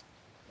facts.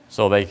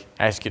 So they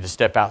ask you to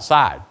step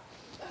outside.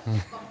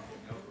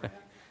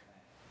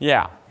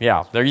 Yeah,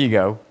 there you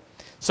go.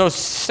 So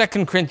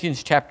 2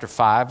 Corinthians chapter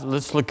 5,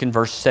 let's look in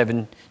verse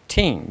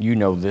 17. You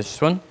know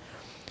this one.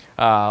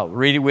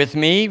 Read it with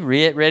me.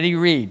 Ready,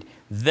 read.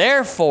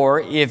 Therefore,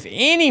 if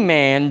any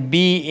man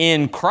be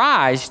in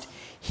Christ,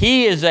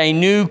 he is a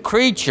new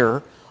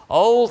creature.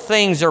 Old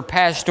things are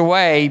passed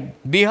away.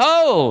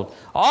 Behold,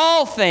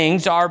 all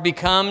things are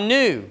become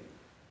new.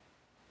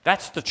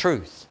 That's the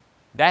truth.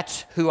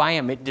 That's who I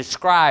am. It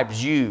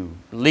describes you,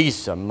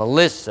 Lisa,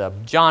 Melissa,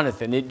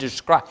 Jonathan. It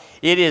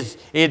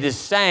is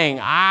saying,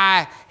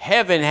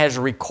 heaven has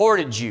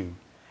recorded you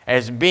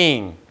as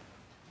being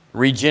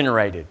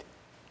regenerated,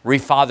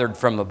 refathered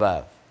from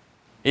above.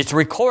 It's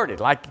recorded,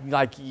 like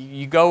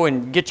you go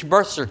and get your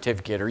birth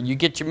certificate or you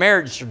get your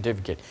marriage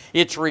certificate.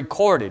 It's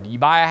recorded. You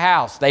buy a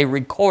house, they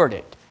record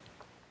it.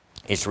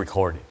 It's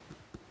recorded.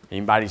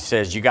 Anybody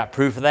says, you got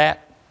proof of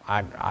that?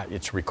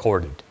 It's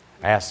recorded.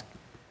 Ask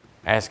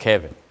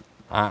heaven.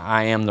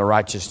 I am the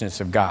righteousness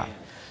of God.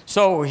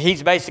 So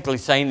he's basically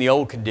saying the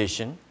old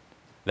condition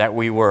that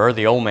we were,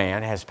 the old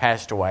man, has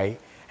passed away,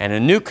 and a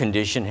new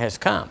condition has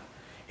come.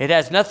 It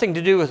has nothing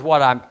to do with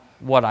what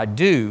I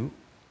do.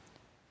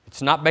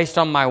 It's not based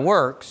on my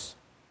works,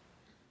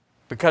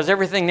 because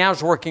everything now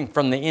is working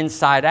from the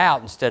inside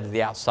out instead of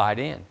the outside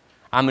in.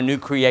 I'm a new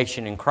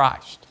creation in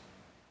Christ.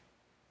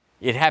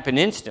 It happened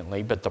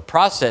instantly, but the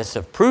process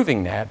of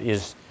proving that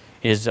is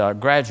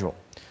gradual.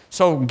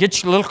 So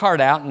get your little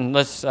card out and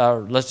let's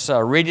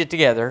read it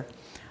together.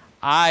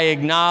 I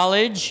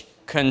acknowledge,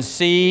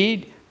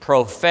 concede,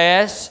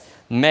 profess,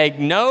 make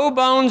no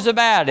bones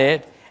about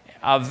it,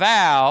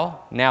 avow,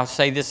 now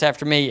say this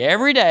after me,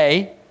 every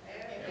day,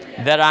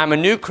 that I'm a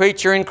new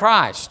creature in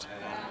Christ.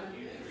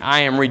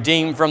 I am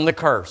redeemed from the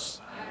curse.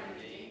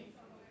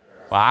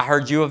 Well, I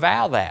heard you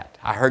avow that.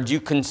 I heard you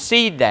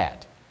concede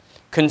that.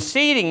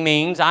 Conceding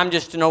means I'm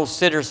just an old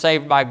sinner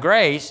saved by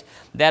grace,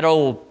 that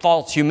old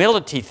false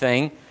humility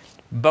thing,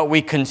 but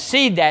we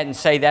concede that and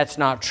say that's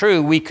not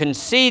true. We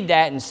concede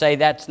that and say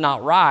that's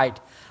not right.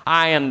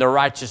 I am the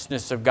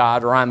righteousness of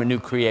God, or I'm a new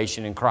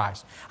creation in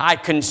Christ. I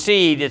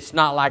concede it's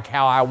not like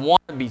how I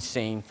want to be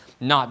seen,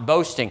 not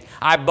boasting.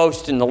 I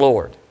boast in the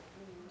Lord.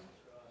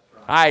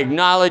 I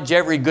acknowledge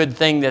every good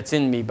thing that's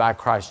in me by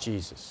Christ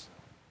Jesus.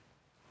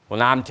 Well,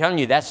 now I'm telling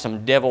you, that's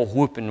some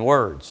devil-whooping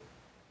words.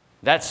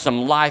 That's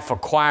some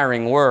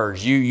life-acquiring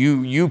words.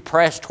 You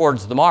press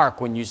towards the mark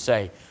when you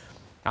say,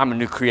 I'm a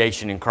new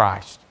creation in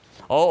Christ.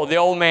 Oh, the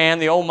old man,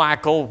 the old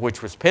Michael,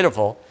 which was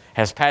pitiful,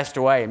 has passed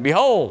away. And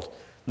behold,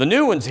 the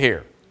new one's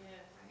here.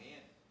 Yes.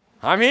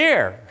 I'm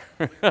here.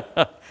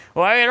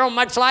 Well, I don't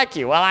much like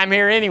you. Well, I'm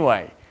here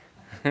anyway.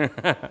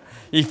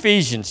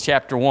 Ephesians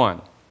chapter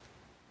 1.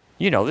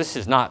 You know, this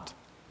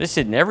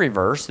isn't every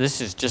verse. This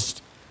is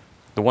just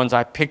the ones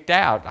I picked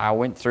out. I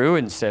went through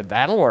and said,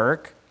 that'll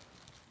work.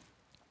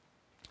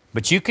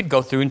 But you could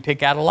go through and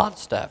pick out a lot of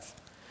stuff.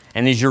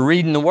 And as you're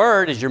reading the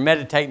Word, as you're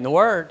meditating the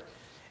Word,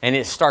 and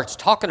it starts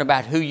talking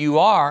about who you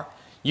are,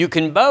 you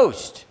can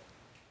boast.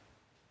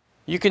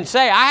 You can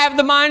say, I have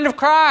the mind of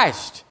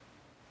Christ.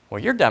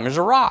 Well, you're dumb as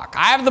a rock.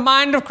 I have the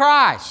mind of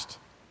Christ.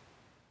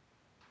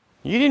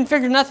 You didn't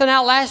figure nothing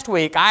out last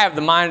week. I have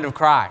the mind of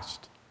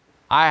Christ.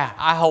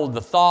 I hold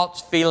the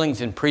thoughts,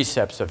 feelings, and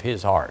precepts of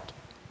His heart.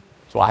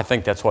 So I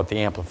think that's what the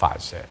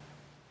Amplified said.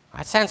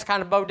 That sounds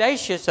kind of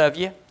bodacious of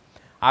you.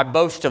 I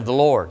boast of the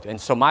Lord, and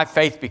so my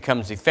faith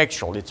becomes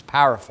effectual. It's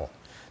powerful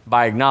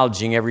by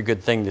acknowledging every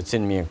good thing that's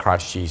in me in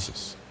Christ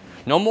Jesus.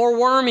 No more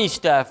wormy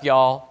stuff,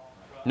 y'all.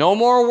 No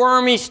more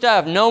wormy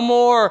stuff. No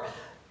more,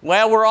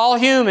 well, we're all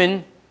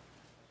human.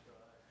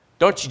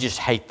 Don't you just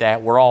hate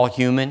that? We're all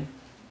human.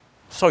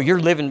 So you're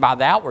living by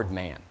the outward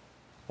man.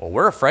 Well,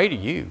 we're afraid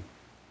of you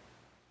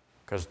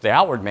because the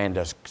outward man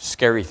does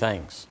scary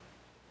things.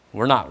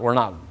 We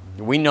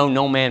know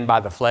no man by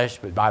the flesh,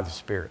 but by the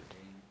Spirit.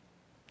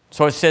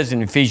 So it says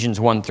in Ephesians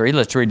 1:3,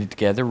 let's read it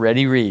together.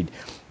 Ready, read.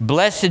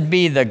 Blessed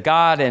be the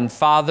God and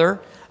Father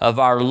of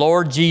our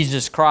Lord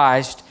Jesus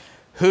Christ,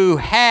 who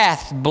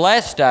hath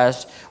blessed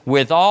us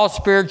with all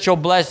spiritual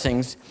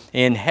blessings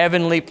in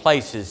heavenly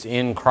places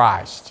in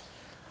Christ.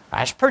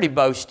 That's pretty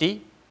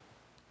boasty.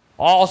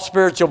 All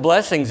spiritual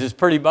blessings is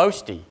pretty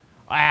boasty.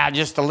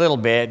 Just a little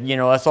bit. You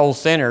know, us old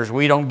sinners,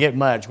 we don't get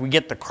much. We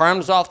get the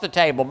crumbs off the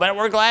table, but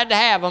we're glad to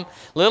have them.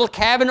 Little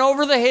cabin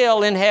over the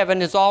hill in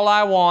heaven is all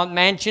I want.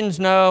 Mansions,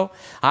 no.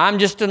 I'm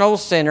just an old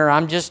sinner.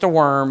 I'm just a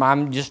worm.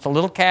 I'm just a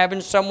little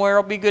cabin somewhere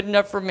will be good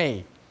enough for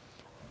me.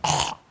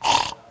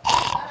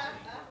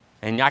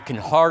 And I can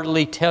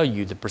hardly tell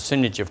you the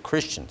percentage of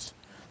Christians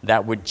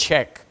that would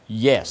check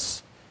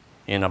yes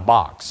in a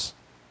box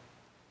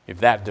if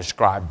that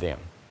described them.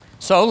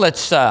 So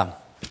let's...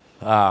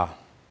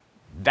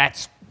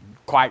 That's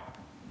quite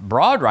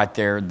broad right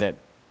there, that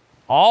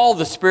all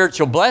the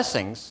spiritual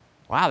blessings,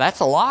 wow,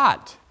 that's a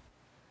lot.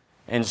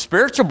 And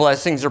spiritual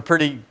blessings are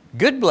pretty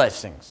good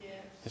blessings. Yes.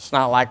 It's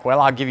not like, well,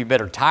 I'll give you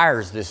better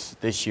tires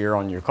this year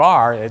on your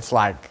car. It's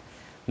like,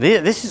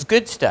 this is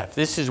good stuff.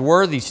 This is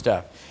worthy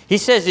stuff. He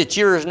says it's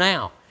yours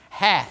now.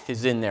 Hath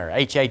is in there,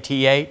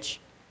 H-A-T-H.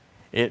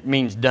 It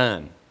means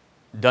done.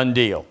 Done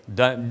deal.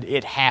 Done.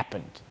 It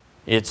happened.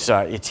 It's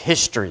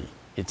history.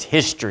 It's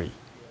history.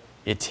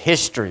 It's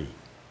history.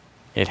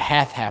 It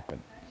hath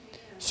happened.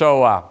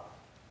 So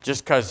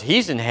just because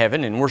He's in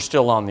heaven and we're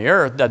still on the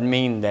earth doesn't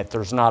mean that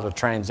there's not a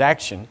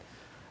transaction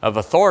of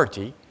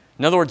authority.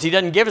 In other words, He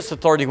doesn't give us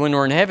authority when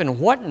we're in heaven.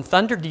 What in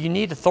thunder do you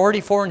need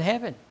authority for in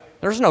heaven?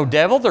 There's no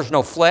devil. There's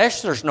no flesh.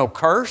 There's no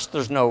curse.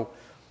 There's no...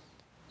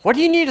 What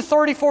do you need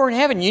authority for in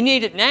heaven? You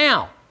need it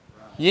now.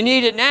 You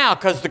need it now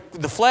because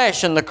the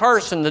flesh and the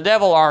curse and the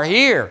devil are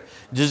here.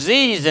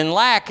 Disease and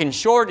lack and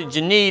shortage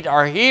and need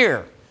are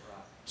here.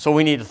 So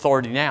we need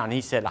authority now. And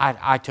He said,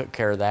 I took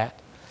care of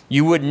that.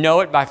 You wouldn't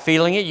know it by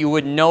feeling it. You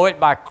wouldn't know it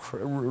by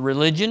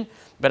religion.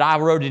 But I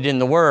wrote it in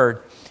the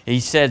Word. He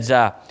says,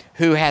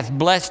 who hath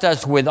blessed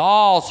us with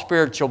all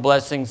spiritual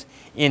blessings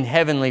in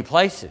heavenly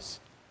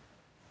places.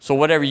 So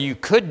whatever you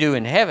could do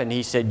in heaven,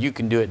 he said, you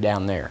can do it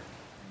down there.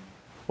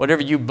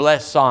 Whatever you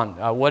bless on,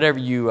 whatever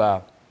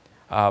you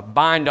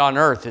bind on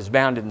earth is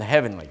bound in the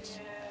heavenlies.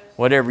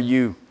 Whatever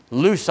you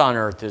loose on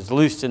earth is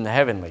loosed in the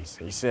heavenlies.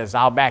 He says,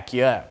 I'll back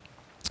you up.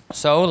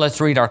 So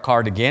let's read our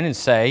card again and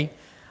say,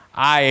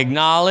 I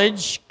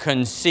acknowledge,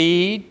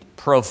 concede,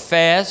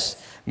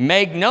 profess,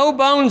 make no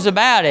bones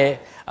about it,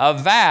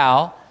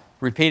 avow,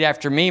 repeat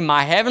after me,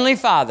 my Heavenly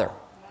Father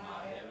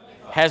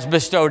has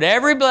bestowed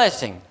every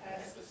blessing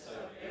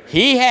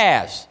He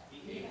has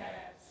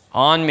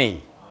on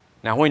me.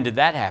 Now, when did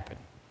that happen?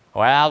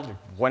 Well,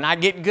 when I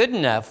get good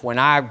enough, when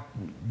I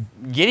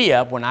giddy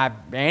up, when I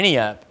ante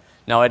up.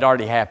 No, it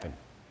already happened.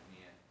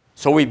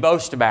 So we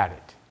boast about it.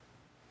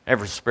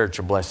 Every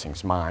spiritual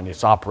blessing's mine.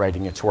 It's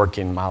operating, it's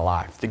working in my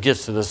life. The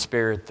gifts of the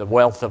Spirit, the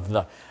wealth of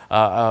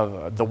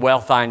the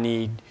wealth I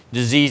need.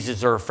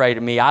 Diseases are afraid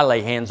of me. I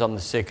lay hands on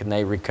the sick and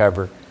they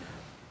recover.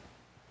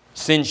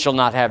 Sin shall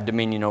not have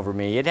dominion over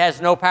me. It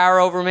has no power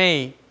over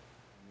me.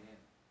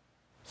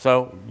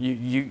 So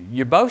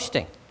you're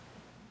boasting.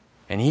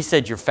 And he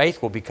said your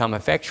faith will become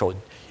effectual.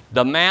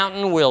 The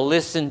mountain will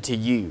listen to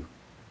you.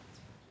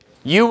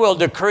 You will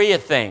decree a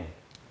thing.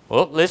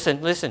 Well,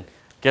 listen.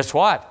 Guess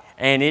what?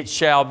 And it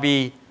shall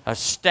be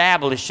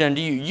established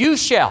unto you.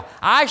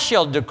 I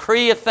shall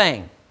decree a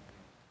thing.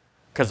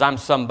 Because I'm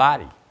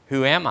somebody.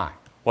 Who am I?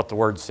 What the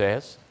Word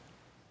says.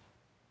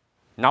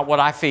 Not what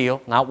I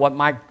feel. Not what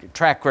my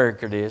track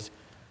record is.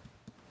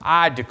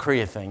 I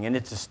decree a thing. And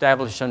it's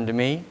established unto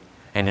me.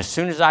 And as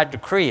soon as I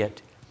decree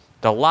it,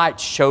 the light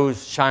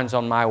shines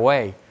on my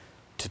way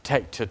to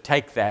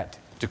take that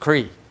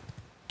decree,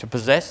 to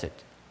possess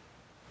it.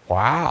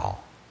 Wow.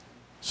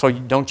 So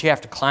don't you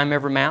have to climb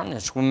every mountain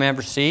and swim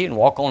every sea and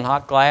walk on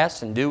hot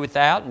glass and do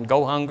without and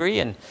go hungry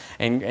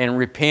and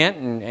repent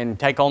and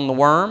take on the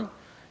worm?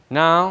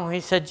 No, he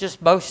said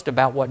just boast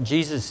about what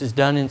Jesus has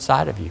done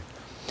inside of you.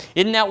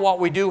 Isn't that what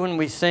we do when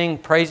we sing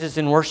praises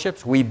and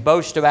worships? We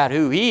boast about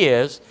who He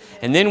is,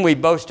 and then we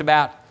boast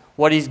about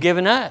what He's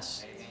given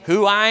us,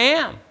 who I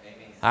am.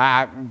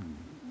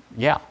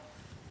 Yeah.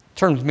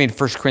 Turn with me to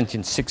 1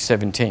 Corinthians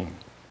 6:17.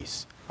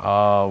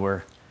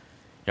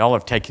 Y'all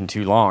have taken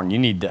too long. You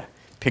need to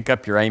pick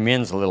up your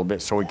amens a little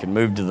bit so we can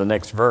move to the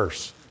next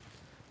verse.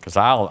 Because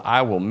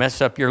I will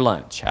mess up your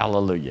lunch.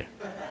 Hallelujah.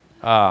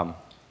 2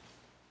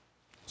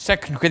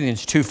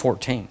 Corinthians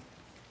 2:14.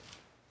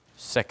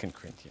 2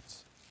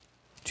 Corinthians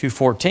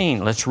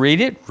 2:14. Let's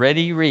read it.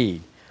 Ready,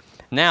 read.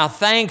 Now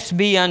thanks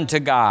be unto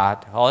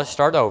God. Oh, let's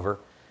start over.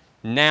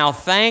 Now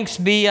thanks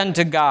be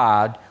unto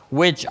God,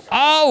 which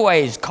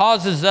always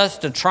causes us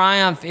to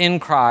triumph in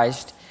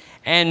Christ,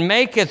 and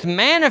maketh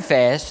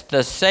manifest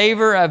the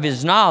savor of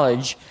His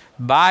knowledge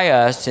by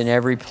us in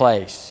every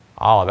place.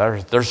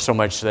 Oh, there's so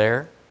much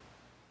there.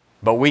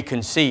 But we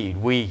concede,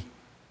 we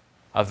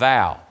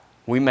avow,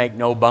 we make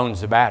no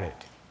bones about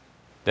it,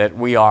 that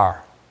we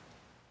are,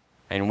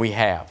 and we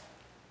have,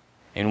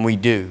 and we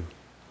do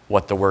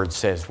what the Word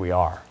says we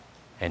are,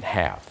 and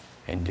have,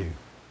 and do.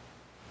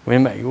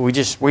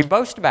 We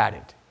boast about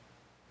it.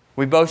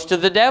 We boast to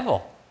the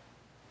devil.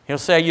 He'll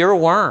say, you're a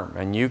worm.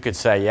 And you could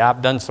say, yeah,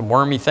 I've done some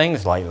wormy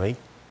things lately,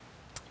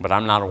 but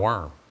I'm not a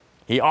worm.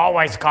 He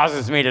always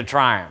causes me to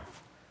triumph.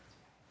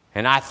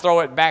 And I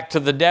throw it back to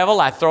the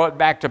devil. I throw it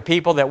back to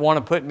people that want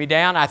to put me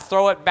down. I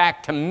throw it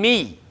back to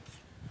me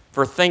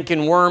for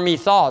thinking wormy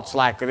thoughts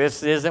like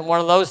this isn't one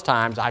of those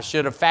times. I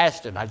should have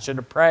fasted. I should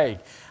have prayed.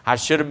 I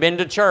should have been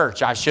to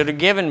church. I should have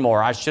given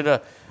more. I should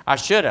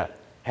have.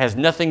 Has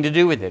nothing to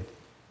do with it.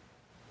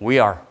 We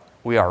are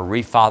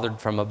refathered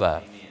from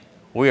above. Amen.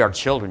 We are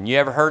children. You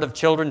ever heard of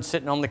children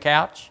sitting on the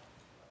couch?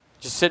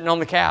 Just sitting on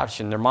the couch,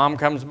 and their mom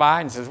comes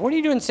by and says, what are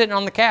you doing sitting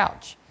on the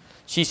couch?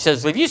 She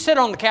says, if you sit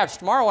on the couch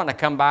tomorrow when I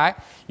come by,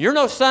 you're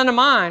no son of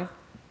mine.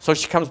 So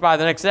she comes by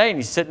the next day, and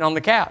he's sitting on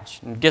the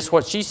couch. And guess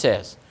what she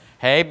says?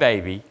 Hey,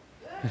 baby.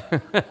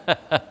 It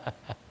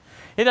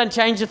doesn't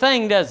change a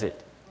thing, does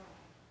it?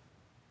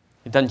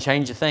 It doesn't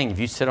change a thing if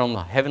you sit on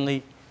the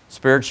heavenly,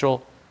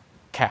 spiritual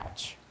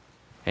couch.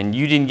 And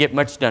you didn't get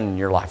much done in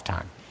your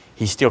lifetime.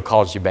 He still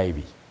calls you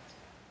baby.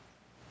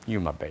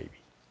 You're my baby.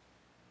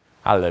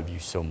 I love you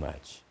so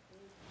much.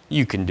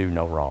 You can do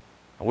no wrong.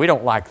 We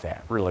don't like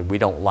that. Really, we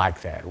don't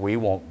like that. We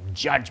want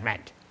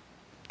judgment.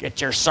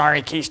 Get your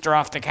sorry keister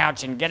off the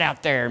couch and get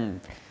out there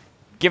and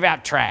give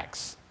out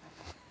tracts.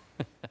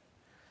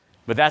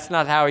 But that's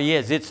not how He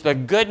is. It's the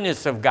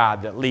goodness of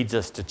God that leads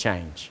us to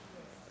change.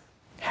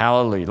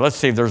 Hallelujah. Let's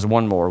see if there's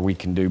one more we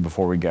can do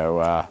before we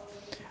go.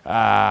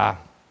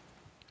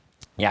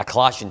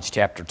 Colossians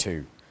chapter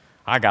 2.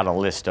 I got a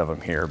list of them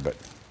here, but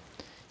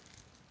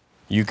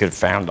you could have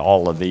found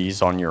all of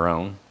these on your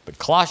own. But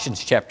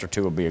Colossians chapter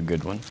 2 will be a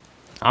good one.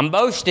 I'm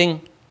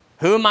boasting.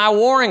 Who am I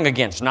warring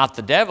against? Not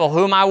the devil.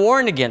 Who am I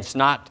warring against?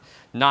 Not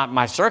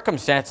my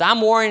circumstance.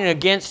 I'm warring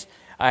against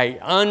an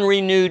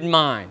unrenewed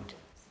mind.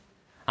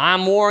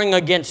 I'm warring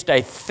against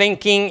a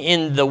thinking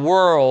in the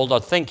world, or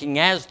thinking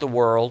as the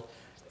world,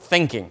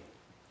 thinking.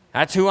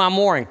 That's who I'm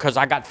warring, because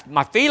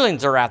my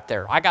feelings are out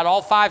there. I got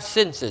all 5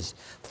 senses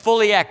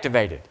fully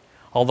activated,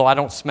 although I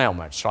don't smell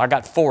much. So I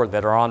got 4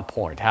 that are on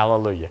point.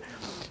 Hallelujah.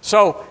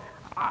 So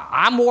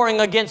I'm warring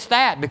against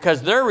that,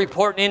 because they're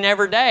reporting in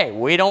every day.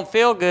 We don't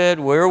feel good.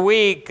 We're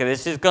weak.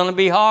 This is going to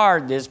be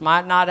hard. This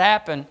might not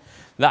happen.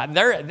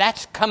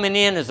 That's coming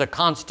in as a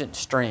constant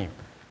stream.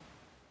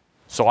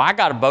 So I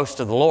got to boast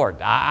to the Lord.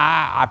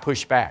 I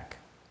push back.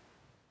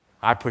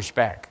 I push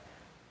back.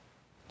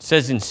 It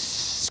says in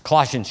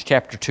Colossians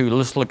chapter 2,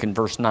 let's look in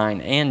verse 9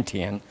 and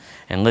 10,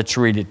 and let's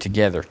read it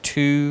together.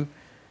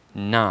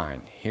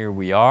 2:9. Here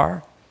we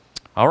are.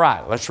 All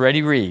right, let's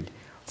read.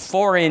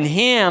 For in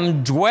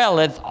him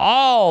dwelleth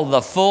all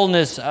the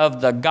fullness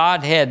of the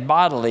Godhead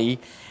bodily,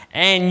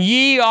 and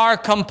ye are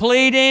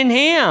complete in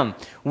him,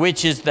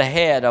 which is the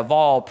head of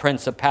all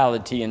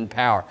principality and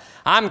power.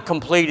 I'm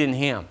complete in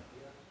him.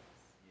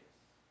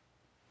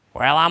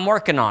 Well, I'm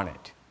working on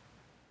it.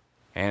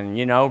 And,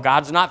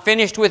 God's not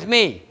finished with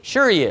me.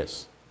 Sure he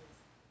is.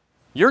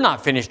 You're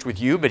not finished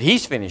with you, but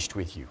he's finished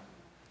with you,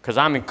 because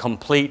I'm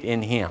complete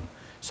in him.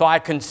 So I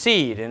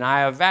concede and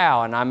I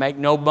avow and I make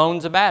no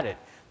bones about it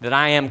that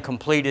I am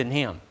complete in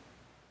him.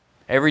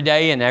 Every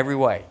day in every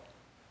way.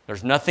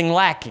 There's nothing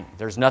lacking.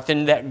 There's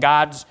nothing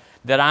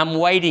that I'm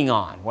waiting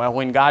on. Well,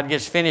 when God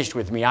gets finished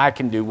with me, I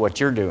can do what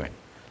you're doing.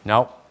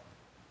 Nope.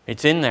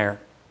 It's in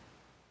there.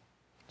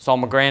 Saw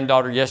my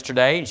granddaughter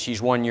yesterday, and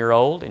she's 1 year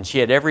old, and she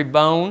had every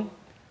bone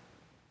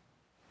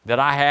that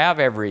I have,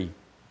 every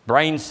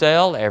brain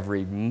cell,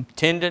 every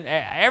tendon,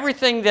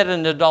 everything that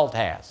an adult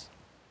has.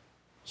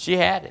 She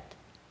had it.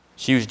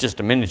 She was just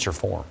a miniature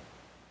form.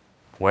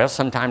 Well,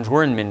 sometimes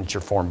we're in miniature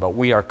form, but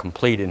we are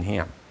complete in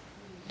him.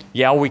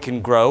 Yeah, we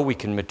can grow, we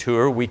can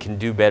mature, we can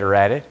do better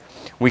at it.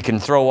 We can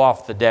throw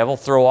off the devil,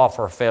 throw off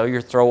our failure,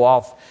 throw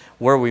off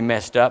where we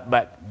messed up,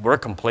 but we're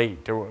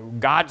complete.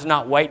 God's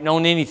not waiting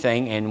on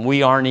anything, and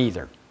we aren't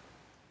either.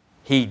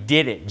 He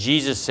did it.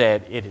 Jesus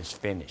said, it is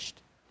finished.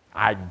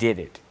 I did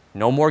it.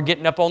 No more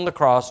getting up on the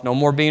cross, no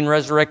more being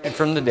resurrected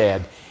from the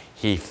dead.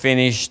 He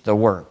finished the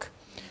work.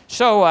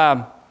 So,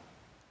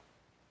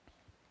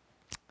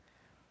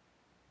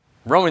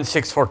 Romans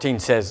 6:14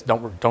 says,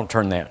 don't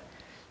turn that.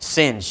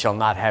 Sin shall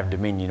not have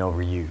dominion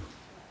over you.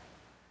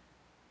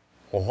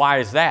 Well, why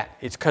is that?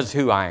 It's because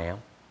who I am.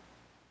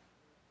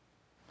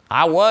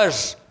 I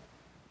was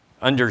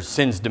under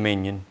sin's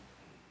dominion,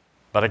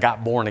 but I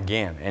got born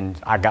again, and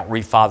I got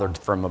refathered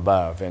from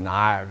above, and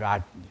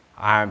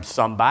I'm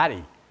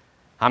somebody.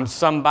 I'm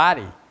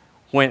somebody.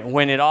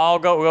 When it all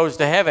goes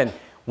to heaven,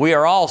 we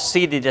are all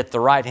seated at the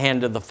right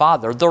hand of the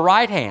Father. The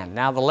right hand.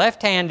 Now, the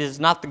left hand is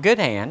not the good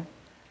hand.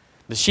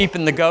 The sheep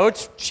and the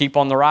goats, sheep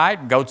on the right,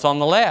 goats on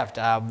the left.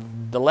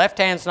 The left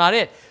hand's not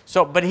it.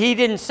 So, but he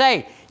didn't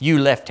say, you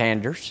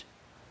left-handers,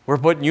 we're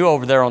putting you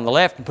over there on the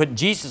left and putting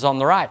Jesus on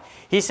the right.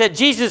 He said,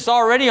 Jesus is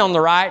already on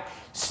the right.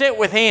 Sit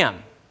with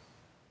him.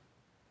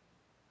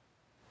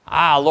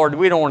 Lord,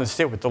 we don't want to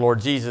sit with the Lord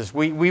Jesus.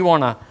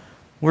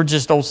 We're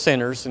just old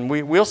sinners, and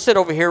we'll sit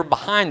over here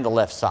behind the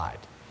left side.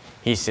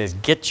 He says,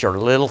 get your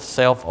little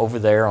self over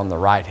there on the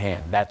right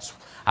hand.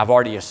 I've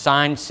already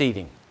assigned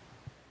seating.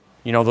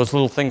 You know those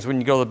little things when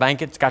you go to the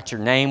bank, it's got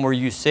your name where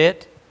you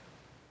sit?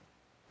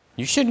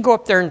 You shouldn't go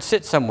up there and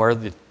sit somewhere.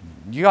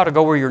 You ought to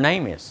go where your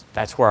name is.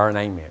 That's where our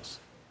name is.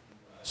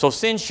 So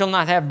sin shall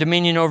not have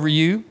dominion over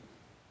you.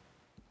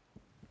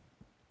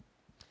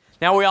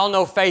 Now we all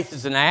know faith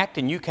is an act,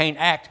 and you can't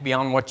act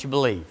beyond what you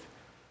believe.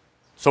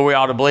 So we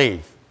ought to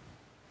believe.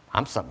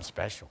 I'm something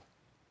special.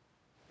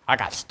 I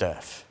got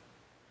stuff.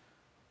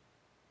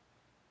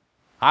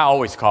 I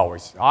always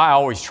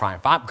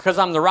triumph. Because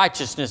I'm the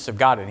righteousness of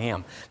God in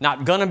him.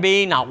 Not going to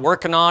be, not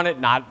working on it,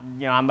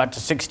 I'm up to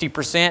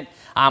 60%.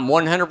 I'm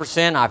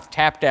 100%. I've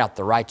tapped out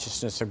the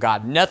righteousness of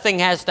God. Nothing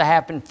has to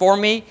happen for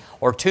me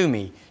or to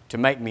me to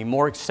make me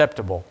more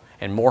acceptable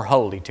and more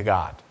holy to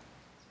God.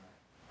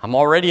 I'm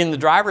already in the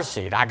driver's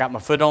seat. I got my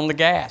foot on the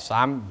gas.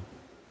 I'm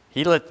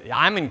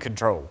in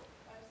control.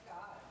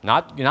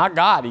 Not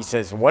God. He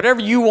says, whatever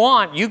you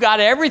want, you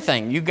got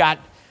everything.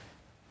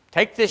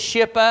 Take this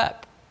ship up.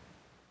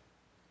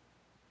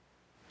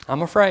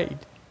 I'm afraid.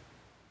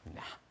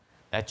 Nah,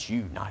 that's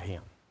you, not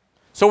him.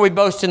 So we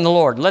boast in the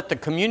Lord. Let the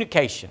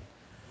communication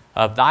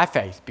of thy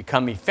faith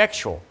become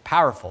effectual,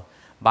 powerful,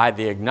 by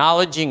the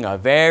acknowledging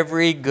of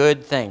every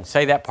good thing.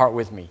 Say that part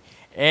with me.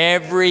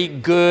 Every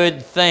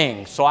good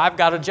thing. So I've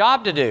got a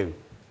job to do.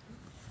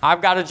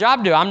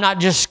 I'm not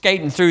just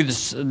skating through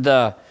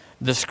the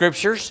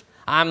Scriptures.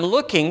 I'm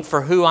looking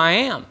for who I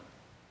am.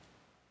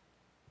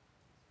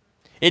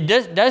 It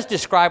does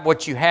describe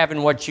what you have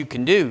and what you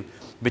can do.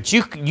 But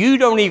we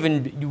don't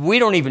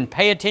even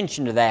pay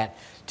attention to that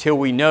till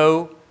we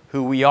know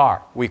who we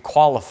are. We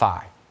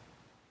qualify.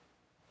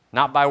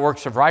 Not by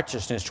works of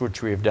righteousness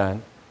which we have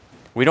done.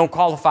 We don't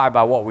qualify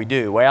by what we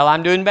do. Well,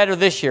 I'm doing better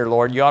this year,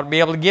 Lord. You ought to be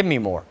able to give me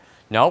more.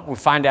 Nope, we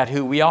find out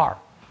who we are.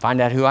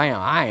 Find out who I am.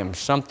 I am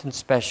something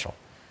special.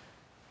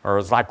 Or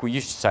it's like we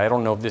used to say, I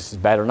don't know if this is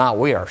bad or not,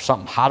 we are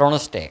something hot on a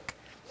stick.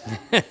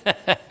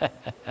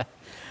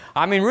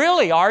 I mean,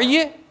 really, are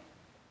you?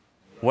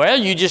 Well,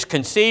 you just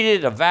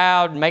conceded,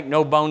 avowed, make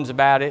no bones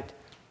about it,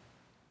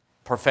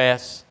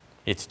 profess.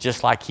 It's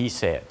just like he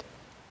said.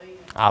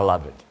 I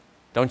love it.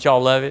 Don't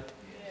y'all love it?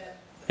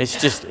 It's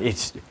just,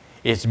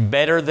 it's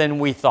better than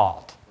we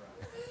thought.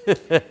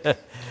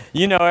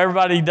 You know,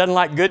 everybody doesn't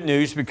like good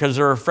news because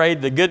they're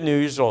afraid the good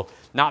news will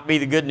not be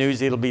the good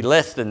news. It'll be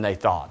less than they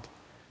thought.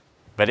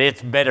 But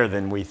it's better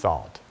than we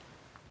thought.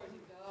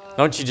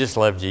 Don't you just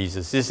love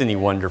Jesus? Isn't he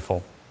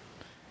wonderful?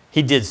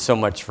 He did so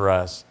much for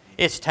us.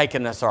 It's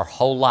taken us our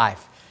whole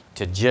life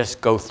to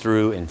just go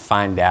through and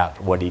find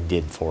out what he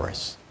did for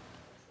us.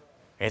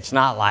 It's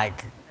not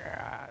like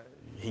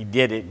he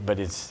did it, but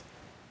it's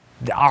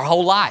our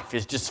whole life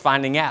is just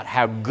finding out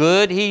how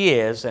good he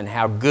is and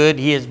how good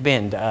he has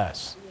been to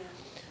us.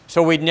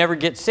 So we'd never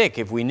get sick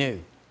if we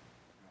knew.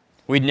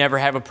 We'd never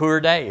have a poor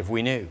day if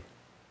we knew.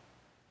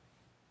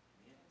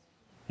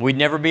 We'd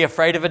never be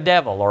afraid of a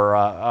devil or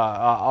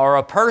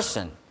a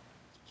person.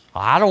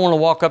 I don't want to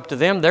walk up to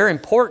them. They're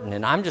important,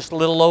 and I'm just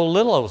little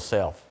old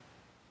self.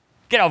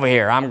 Get over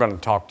here. I'm going to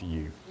talk to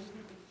you,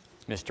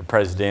 Mr.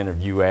 President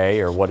of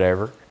UA or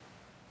whatever.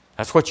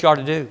 That's what you ought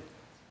to do.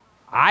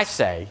 I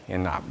say,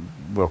 and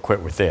we'll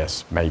quit with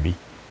this maybe,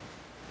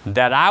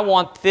 that I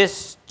want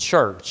this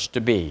church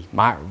to be,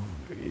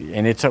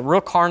 and it's a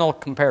real carnal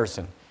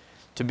comparison,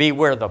 to be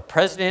where the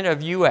president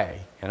of UA,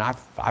 and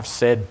I've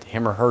said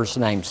him or her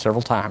name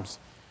several times,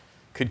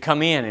 could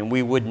come in and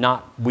we wouldn't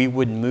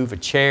move a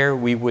chair,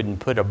 we wouldn't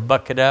put a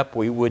bucket up,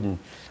 we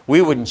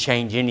wouldn't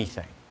change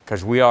anything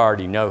because we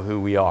already know who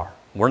we are.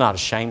 We're not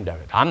ashamed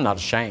of it. I'm not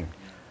ashamed.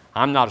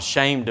 I'm not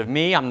ashamed of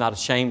me. I'm not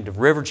ashamed of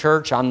River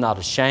Church. I'm not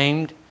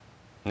ashamed.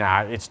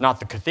 Now, it's not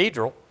the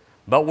cathedral,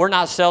 but we're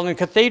not selling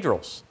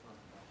cathedrals.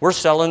 We're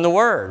selling the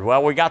Word.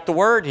 Well, we got the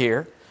Word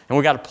here, and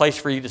we got a place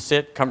for you to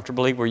sit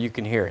comfortably where you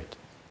can hear it.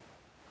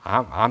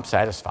 I'm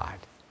satisfied.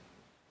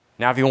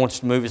 Now, if he wants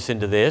to move us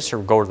into this or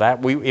go to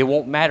that, it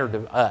won't matter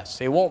to us.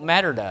 It won't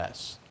matter to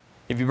us.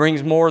 If he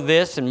brings more of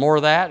this and more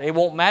of that, it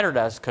won't matter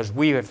to us because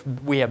we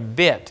have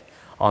bit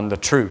on the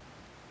truth.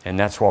 And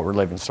that's what we're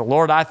living. So,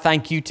 Lord, I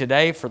thank you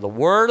today for the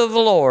word of the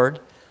Lord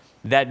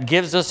that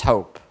gives us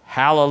hope.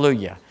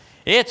 Hallelujah.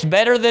 It's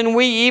better than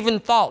we even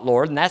thought,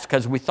 Lord, and that's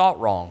because we thought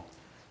wrong.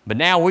 But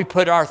now we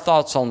put our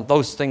thoughts on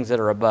those things that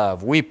are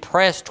above. We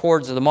press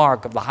towards the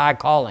mark of the high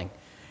calling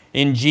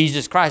in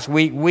Jesus Christ.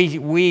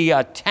 We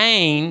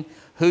attain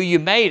who you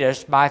made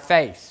us by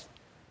faith.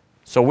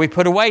 So we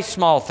put away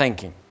small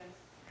thinking.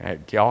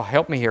 Y'all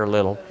help me here a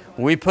little.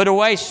 We put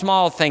away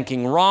small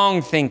thinking,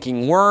 wrong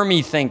thinking,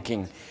 wormy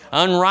thinking,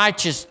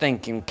 unrighteous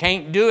thinking,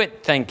 can't do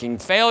it thinking,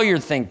 failure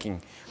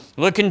thinking,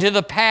 looking to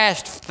the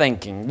past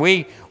thinking.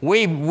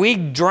 We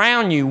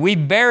drown you, we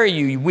bury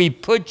you, we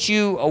put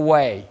you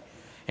away.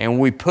 And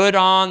we put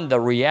on the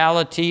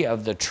reality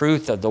of the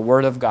truth of the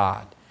Word of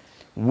God.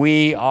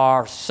 We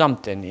are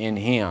something in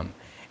Him,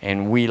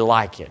 and we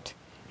like it.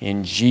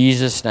 In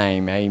Jesus'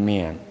 name,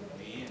 amen.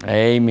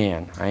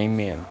 Amen.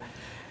 Amen.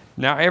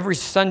 Now, every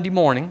Sunday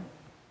morning,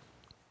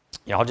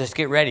 y'all just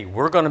get ready.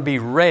 We're going to be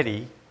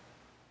ready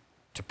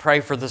to pray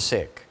for the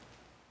sick.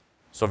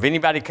 So if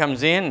anybody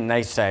comes in and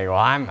they say, well,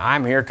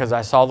 I'm here because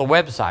I saw the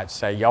website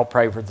say, y'all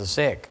pray for the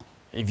sick.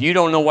 If you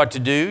don't know what to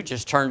do,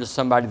 just turn to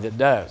somebody that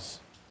does.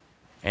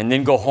 And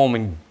then go home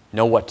and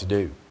know what to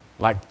do.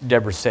 Like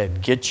Deborah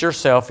said, get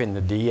yourself in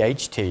the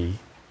DHT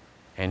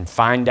and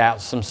find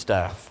out some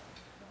stuff.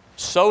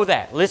 So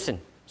that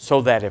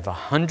if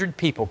 100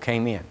 people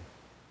came in,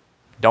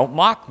 don't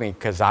mock me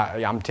because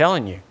I'm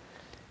telling you,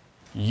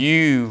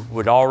 you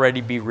would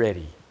already be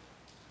ready.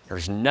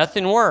 There's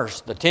nothing worse.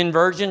 The 10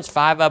 virgins,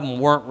 5 of them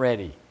weren't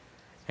ready.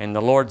 And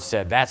the Lord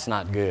said, that's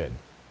not good.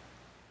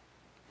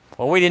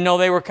 Well, we didn't know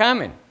they were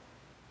coming.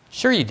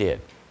 Sure you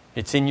did.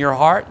 It's in your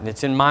heart and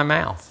it's in my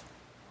mouth.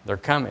 They're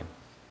coming.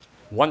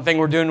 One thing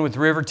we're doing with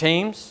River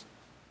Teams,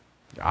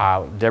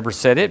 Deborah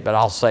said it, but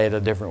I'll say it a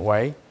different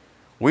way.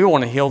 We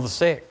want to heal the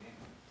sick.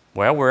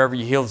 Well, wherever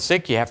you heal the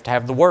sick, you have to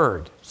have the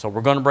Word. So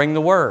we're going to bring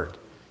the Word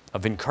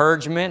of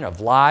encouragement, of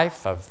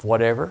life, of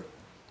whatever.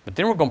 But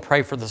then we're going to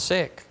pray for the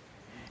sick.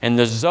 And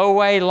the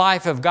Zoe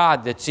life of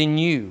God that's in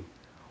you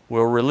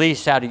will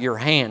release out of your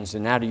hands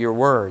and out of your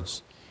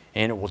words.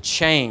 And it will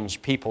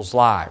change people's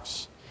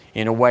lives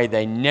in a way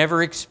they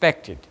never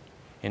expected,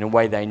 in a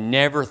way they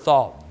never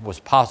thought was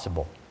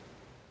possible.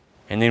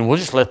 And then we'll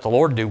just let the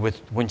Lord do with,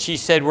 when she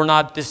said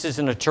this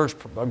isn't a church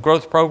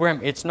growth program,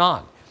 it's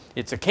not.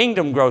 It's a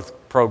kingdom growth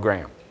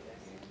program.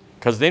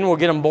 Because then we'll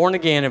get them born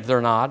again if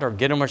they're not, or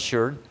get them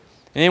assured.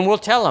 And then we'll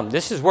tell them,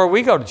 this is where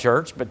we go to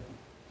church, but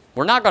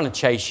we're not going to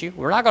chase you.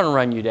 We're not going to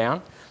run you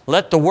down.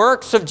 Let the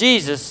works of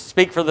Jesus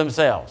speak for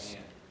themselves.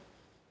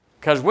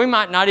 Because we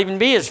might not even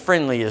be as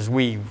friendly as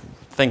we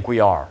think we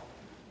are.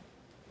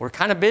 We're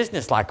kind of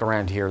business-like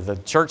around here. The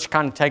church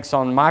kind of takes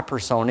on my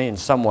persona in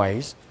some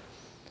ways,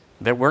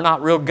 that we're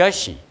not real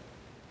gushy.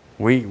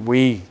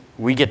 We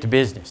get to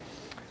business.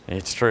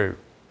 It's true.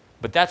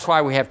 But that's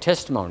why we have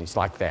testimonies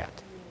like that.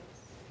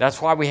 That's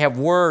why we have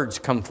words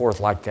come forth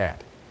like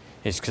that.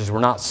 It's because we're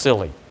not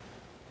silly.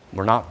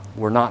 We're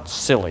not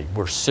silly.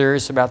 We're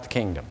serious about the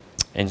kingdom.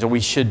 And so we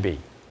should be,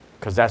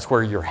 because that's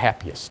where you're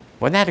happiest.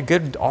 Wasn't that a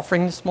good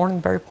offering this morning,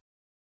 Barry?